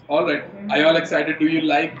 Are you all excited? Do you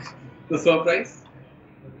like the surprise?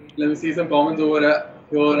 Let me see some comments over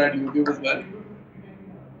here at YouTube as well.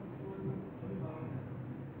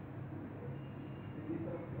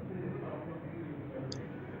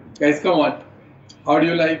 Guys, come on. How do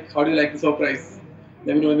you like the surprise?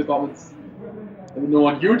 Let me know in the comments. Let me know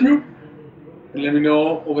on YouTube, and let me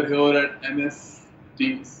know over here at MS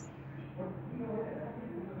Teams.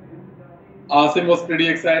 Asim was pretty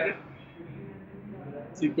excited.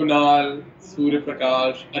 Kunal, Surya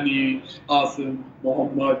Prakash, Anish, Asim,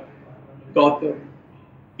 Mohammed, Gautam,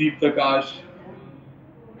 Deep Prakash.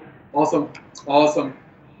 Awesome.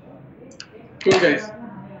 Cool, guys.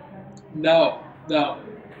 Now,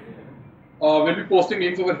 we'll be posting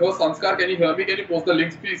links over here. Sanskar, can you hear me? Can you post the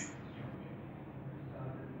links, please?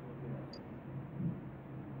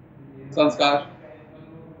 Sanskar.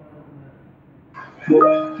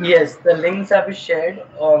 Yes, the links have been shared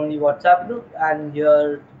on the WhatsApp group, and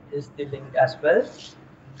here is the link as well.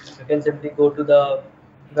 You can simply go to the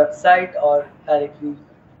website or directly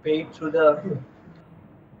pay it through the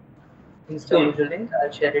Insta link.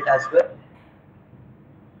 I'll share it as well.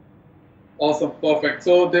 Awesome, perfect.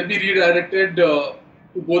 So they'll be redirected to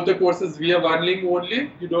both the courses via 1 link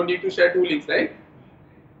only. You don't need to share 2 links, right?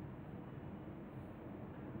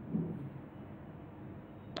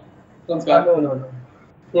 No.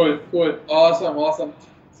 Cool. Awesome.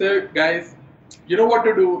 So guys, you know what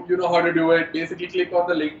to do. You know how to do it. Basically, click on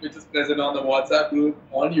the link which is present on the WhatsApp group,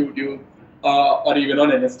 on YouTube, or even on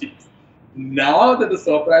MS Teams. Now that the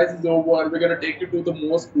surprise is over, we're going to take you to the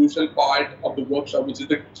most crucial part of the workshop, which is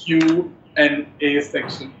the Q&A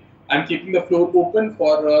section. I'm keeping the floor open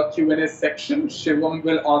for a Q&A section. Shivam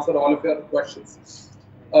will answer all of your questions.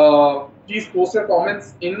 Please post your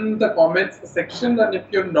comments in the comments section, and if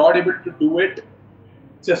you're not able to do it,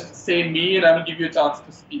 just say me and I will give you a chance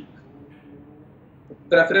to speak.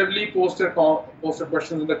 Preferably post your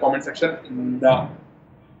questions in the comment section now,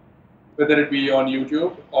 whether it be on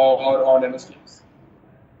YouTube or on MS Teams.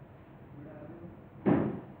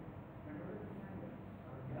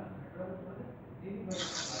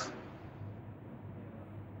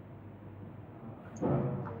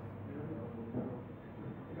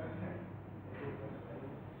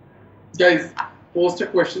 Guys, post your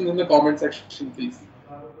questions in the comment section, please.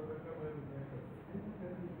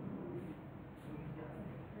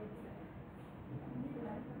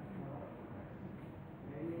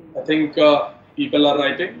 I think people are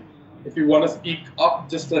writing. If you want to speak up,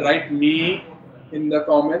 just write me in the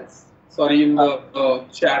comments. Sorry, in the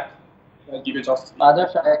chat. I'll give you a chance to speak.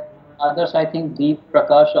 Others, I think Deep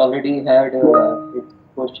Prakash already had its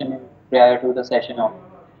question prior to the session of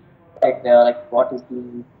like what is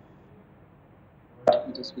the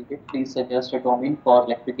just repeat. Please suggest a domain for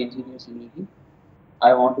electric engineers in EV.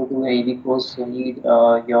 I want to do a EV course, so need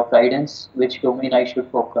your guidance. Which domain I should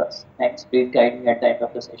focus? Thanks. Please guide me at the end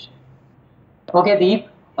of the session. Okay, Deep.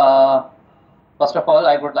 First of all,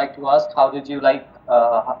 I would like to ask, how did you like?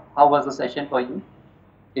 How was the session for you?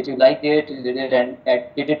 Did you like it?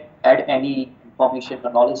 Did it add any information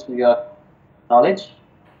or knowledge to your knowledge?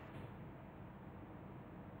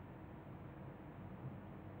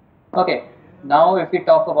 Okay. Now, if we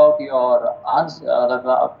talk about your answer,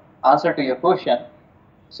 the answer to your question.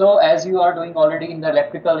 So, as you are doing already in the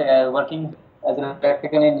electrical, working as an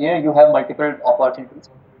electrical engineer, you have multiple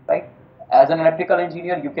opportunities, right? As an electrical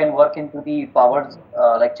engineer, you can work into the power,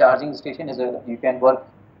 like charging station. You can work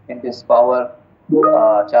in this power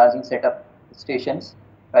charging setup stations,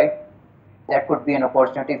 right? That could be an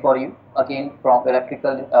opportunity for you. Again, from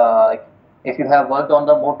electrical, like if you have worked on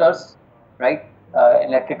the motors, right?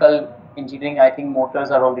 Electrical engineering, I think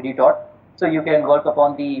motors are already taught. So you can work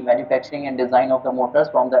upon the manufacturing and design of the motors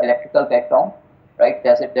from the electrical background, right?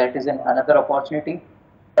 That is another opportunity.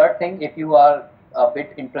 Third thing, if you are a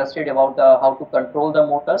bit interested about how to control the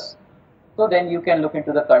motors, so then you can look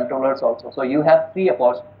into the controllers also. So you have three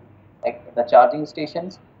opportunities, like the charging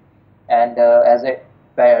stations, and as a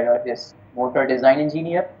this motor design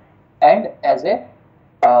engineer, and as a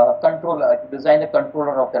controller to design the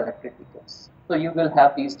controller of the electric vehicles. So you will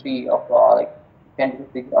have these three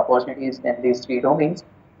opportunities in these three domains.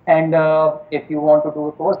 And if you want to do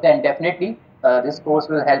a course, then definitely this course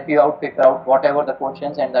will help you out, figure out whatever the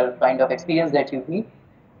questions and the kind of experience that you need.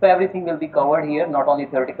 So everything will be covered here, not only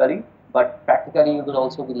theoretically, but practically you will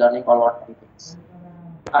also be learning a lot of things.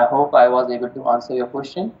 I hope I was able to answer your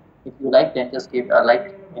question. If you like, then just give a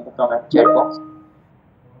like in the comment chat box.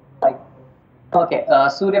 Right. Okay,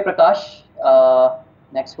 Surya Prakash.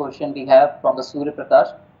 Next question we have from the Surya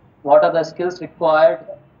Prakash. What are the skills required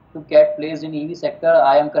to get placed in EV sector?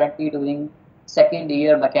 I am currently doing second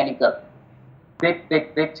year mechanical.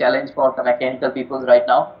 Big challenge for the mechanical people right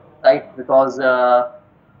now, right? Because the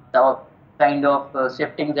kind of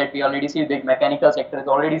shifting that we already see, big mechanical sector is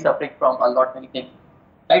already suffering from a lot many things,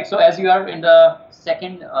 right? So as you are in the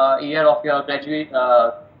second year of your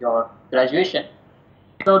graduation,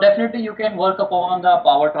 so definitely you can work upon the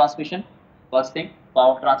power transmission. First thing,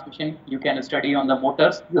 power transmission, you can study on the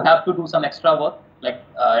motors. You have to do some extra work, like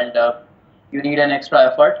you need an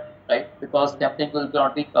extra effort, right? Because something will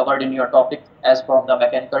not be covered in your topic as from the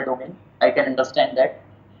mechanical domain. I can understand that.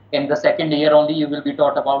 In the second year only, you will be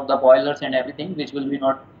taught about the boilers and everything, which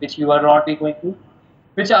you are not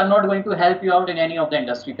going to help you out in any of the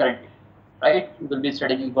industry currently, right? You will be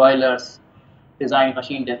studying boilers, design,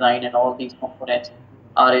 machine design, and all these components,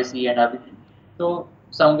 RAC and everything. So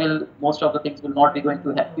most of the things will not be going to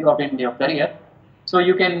help you out in your career. So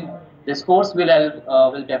this course will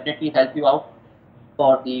definitely help you out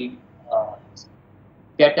for the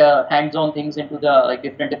get hands-on things into the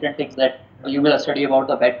different things that you will study about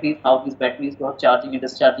the batteries, how these batteries work, charging and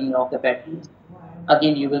discharging of the batteries.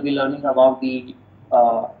 Again, you will be learning about the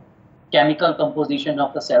chemical composition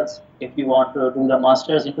of the cells. If you want to do the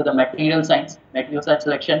masters into the material science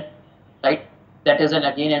selection, right? That is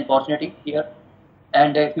again an opportunity here.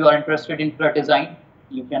 And if you are interested in design,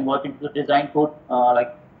 you can work into the design code.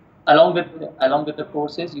 Along with the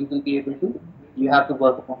courses, you will be able to. You have to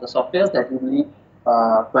work upon the softwares that will be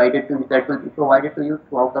provided to you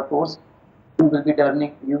throughout the course. You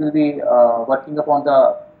will be working upon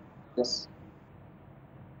this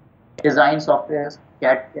design softwares,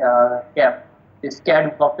 this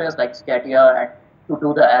CAD softwares like SCADIA, and to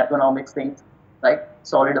do the ergonomics things, like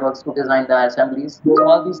SolidWorks to design the assemblies. So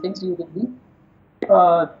all these things you will be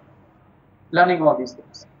learning all these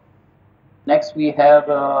things. Next we have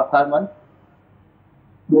Herman.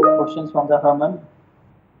 Questions from the Herman.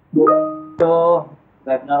 So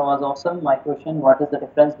webinar was awesome. My question: what is the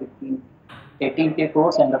difference between 18K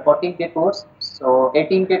course and the 14K course? So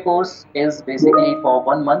 18K course is basically for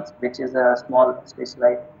 1 month, which is a small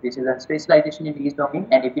specialization in each domain.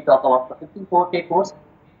 And if you talk about the 54K course,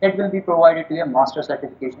 it will be provided to a master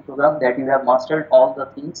certification program that you have mastered all the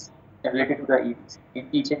things related to the EVs in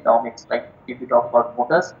each domains. Like if you talk about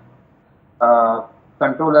motors,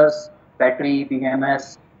 controllers, battery,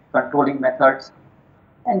 BMS, controlling methods,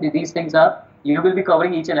 and these things you will be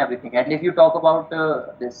covering each and everything. And if you talk about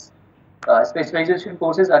this specialization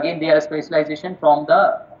courses, again they are a specialization from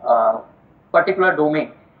the particular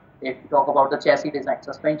domain. If you talk about the chassis design,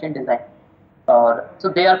 suspension design, or so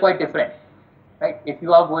they are quite different, right? If you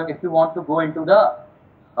want to go into the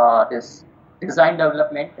this design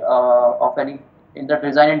development of any in the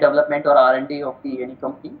design and development or R&D of any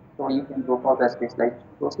company, so you can go for the specialized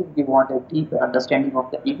courses. If you want a deep understanding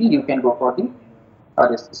of the EV, you can go for the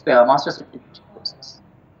this master certification courses.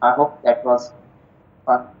 I hope that was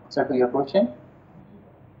answer to your question.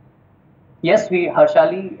 Yes, we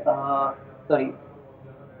Harshali. Sorry,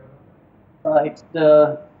 it's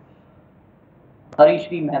the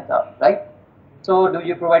Harishri Mehta, right? So, do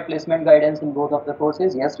you provide placement guidance in both of the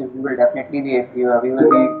courses? Yes, we will definitely be. We will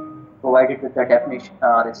be provided with the definition.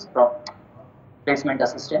 This from placement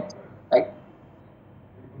assistance, right?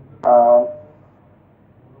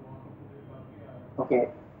 Okay,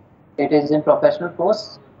 it is in professional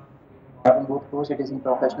course. In both course, it is in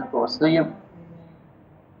professional course. So you.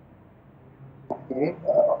 Okay.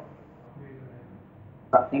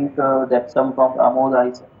 I think that's some from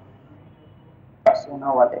Amol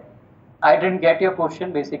Sonawale. I didn't get your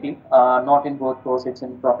question basically. Not in both course, it's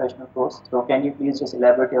in professional course. So can you please just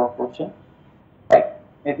elaborate your question? Right.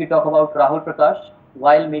 If we talk about Rahul Prakash,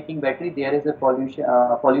 while making battery, there is a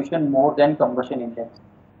pollution more than combustion engines.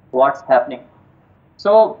 What's happening?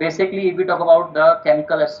 So basically, if we talk about the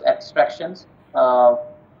chemical extractions,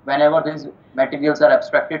 whenever these materials are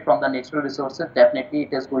abstracted from the natural resources, definitely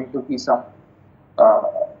it is going to be some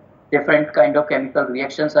different kind of chemical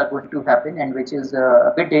reactions are going to happen, and which is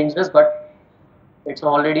a bit dangerous, but it's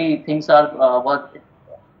already things are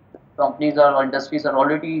companies or industries are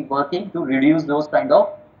already working to reduce those kind of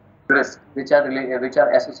risks which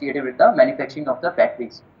are associated with the manufacturing of the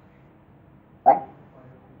factories. Right?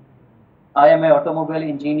 I am an automobile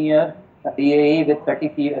engineer, a DAE with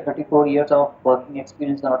 34 years of working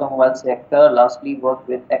experience in the automobile sector. Lastly, worked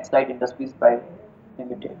with Exide Industries Private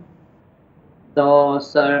Limited. So,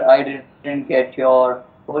 sir, I didn't get your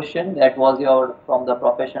question. That was your from the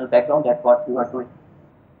professional background. That's what you are doing,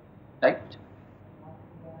 right?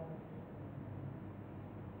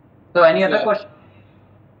 So, any other question?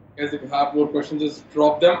 Guys, if you have more questions, just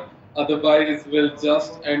drop them. Otherwise, we'll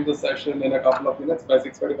just end the session in a couple of minutes. By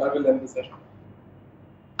 6:45, we'll end the session.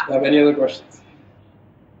 Do you have any other questions?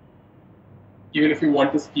 Even if you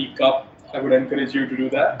want to speak up, I would encourage you to do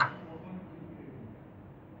that.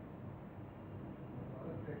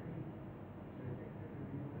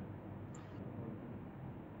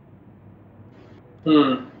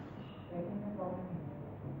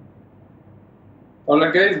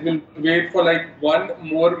 Alright guys, we'll wait for like 1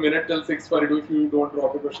 more minute till 6:42. If you don't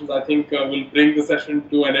drop your questions, I think we'll bring the session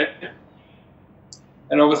to an end.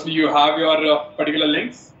 And obviously you have your particular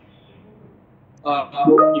links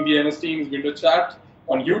in the MS Teams window chat,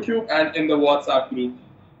 on YouTube, and in the WhatsApp group.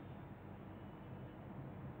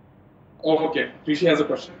 Oh, okay, Rishi has a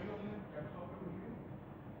question.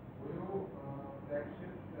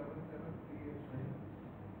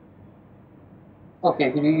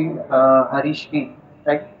 Okay, Harish B,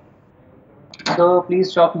 right? So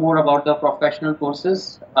please talk more about the professional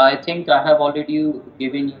courses. I think I have already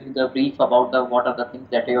given you the brief about what are the things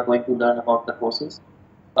that you are going to learn about the courses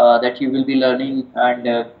that you will be learning, and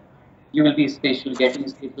you will be getting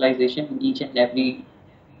specialization in each and every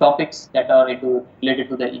topics that are related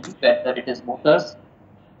to the EV, whether it is motors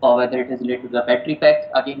or whether it is related to the battery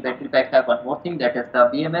pack. Again, battery pack have one more thing, that is the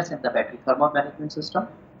BMS and the battery thermal management system,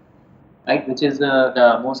 right, which is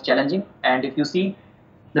the most challenging. And if you see,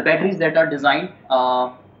 the batteries that are designed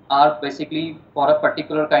are basically for a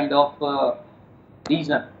particular kind of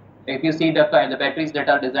region. If you see the batteries that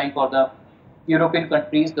are designed for the European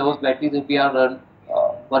countries, those batteries, if we are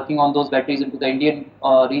working on those batteries into the Indian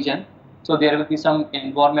region, so there will be some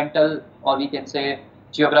environmental, or we can say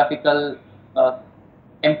geographical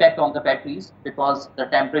impact on the batteries, because the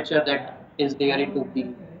temperature that is there into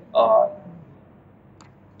the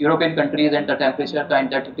European countries and the temperature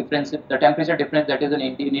difference that is in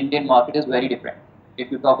Indian market is very different.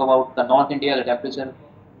 If you talk about the North India, the temperature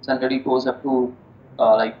generally goes up to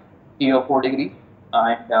like 3 or 4 degrees,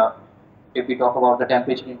 and if we talk about the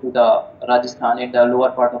temperature into the Rajasthan in the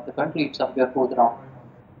lower part of the country, it somewhere goes around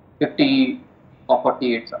 50 or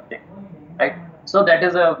 48 something, right? So that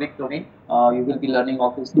is a big domain. You will be learning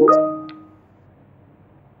all these things.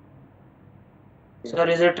 Sir,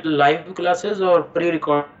 is it live classes or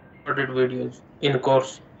pre-recorded videos in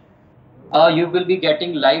course? You will be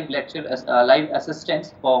getting live lecture, live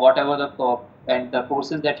assistance for whatever the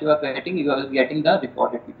courses that you are getting. You will be getting the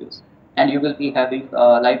recorded videos, and you will be having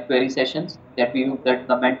live query sessions that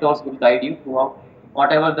the mentors will guide you throughout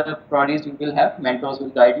whatever the queries you will have. Mentors will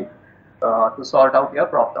guide you to sort out your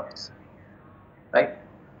problems, right?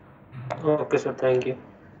 Okay, sir. Thank you.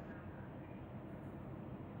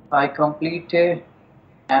 I completed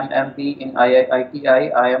MMB in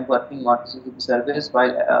IITI. I am working on civil service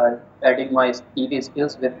while adding my EV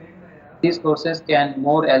skills with these courses. Can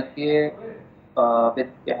more LPA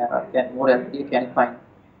can more LPA can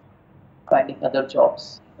finding other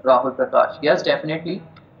jobs? Rahul Prakash. Yes, definitely.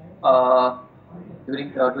 Uh,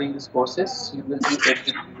 during doing these courses, you will be able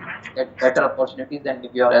to get better opportunities, and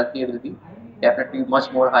your LPA will be definitely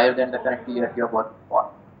much more higher than the current year you are working on.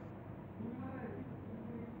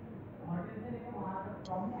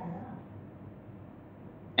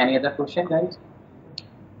 Any other question, guys?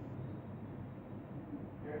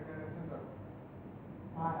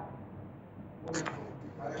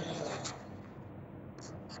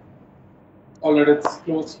 All right, it's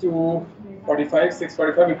close to 45,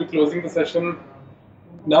 6:45. We'll be closing the session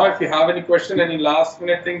now. If you have any question, any last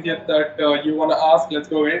minute things yet that you want to ask, let's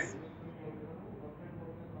go, guys.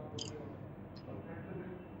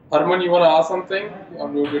 Harman, you want to ask something?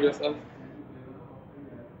 Unmute yourself.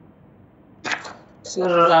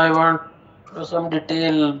 Sir, I want some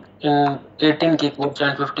detail in 18 key course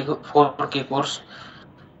and 54 key course.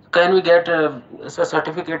 Can we get a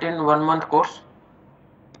certificate in 1 month course?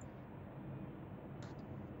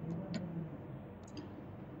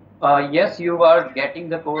 Yes, you are getting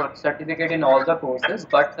the course certificate in all the courses,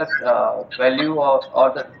 but the value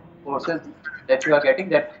or the courses that you are getting,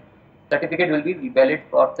 that certificate will be valid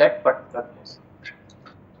for that particular course.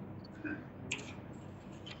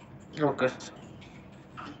 Okay.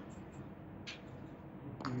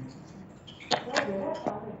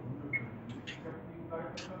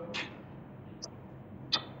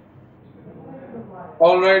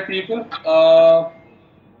 All right, people.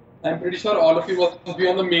 I'm pretty sure all of you must be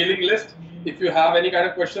on the mailing list. If you have any kind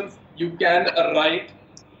of questions, you can write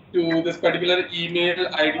to this particular email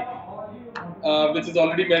ID, which is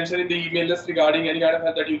already mentioned in the email list regarding any kind of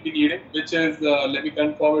help that you'll be needing, which is, let me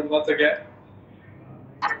confirm it once again.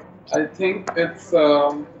 I think it's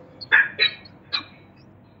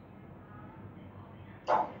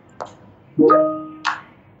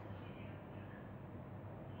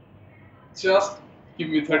just give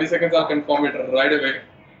me 30 seconds, I'll confirm it right away.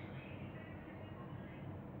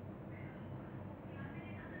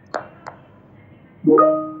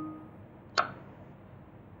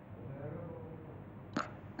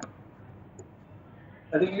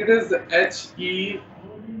 I think it is HE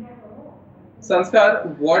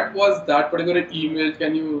Sanskar. What was that particular email?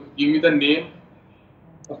 Can you give me the name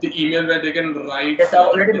of the email where they can write? Yes, I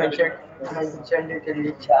already mentioned it in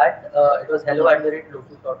the chat. It was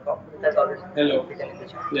hello@lotus.com. It has already Hello. been in the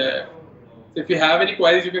chat. Yeah. So if you have any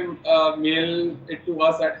queries, you can mail it to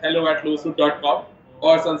us at hello@losut.com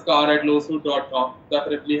or sanskar@losut.com.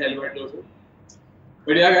 Preferably hello@losut.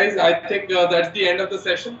 But yeah, guys, I think that's the end of the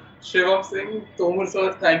session. Shivam Singh, Tomur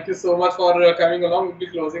sir, thank you so much for coming along. We'll be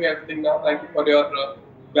closing everything now. Thank you for your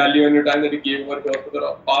value and your time that you gave over here for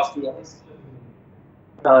the past 2 hours.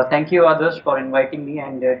 Thank you, Adarsh, for inviting me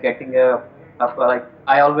and getting like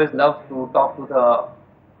I always love to talk to the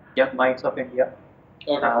young minds of India,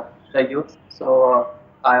 the youth. So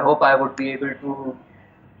I hope I would be able to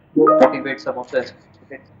motivate some of the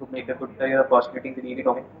students to make a good career opportunity in EV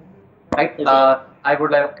domain. Right. I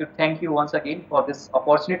would like to thank you once again for this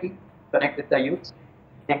opportunity to connect with the youth.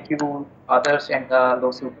 Thank you, others, and the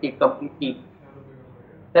Losut complete team.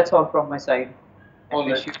 That's all from my side. I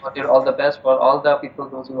wish you all the best for all the people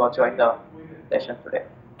those who have joined the session today.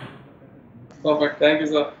 Perfect. Thank you,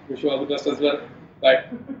 sir. Wish you all the best as well. Bye.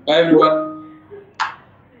 Bye, everyone.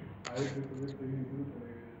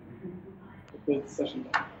 Session.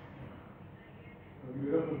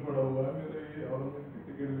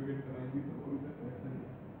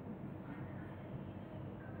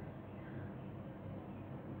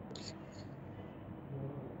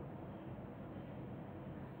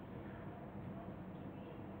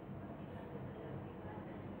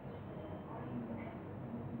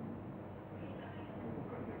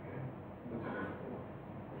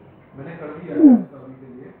 मैंने कर दिया है सभी के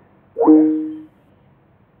लिए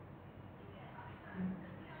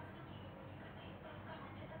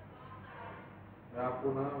मैं आपको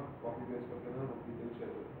ना कॉपी पेस्ट करके ना डिटेल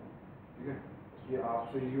शेयर करता हूँ ठीक है ये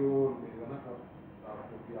आपसे ही वो लेगा ना कब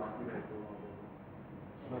आपको कि आप भी रहते हो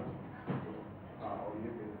वहाँ पे हाँ और ये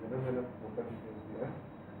भेज देना मैंने वोटर डिटेल्स दिया है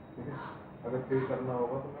ठीक है अगर पे करना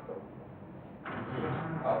होगा तो मैं करूँगा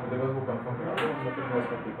आप मुझे बस वो कंफर्म करा दो मैं तो मैं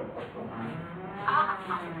इसमें पे कर सकता हूँ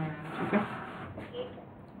ठीक है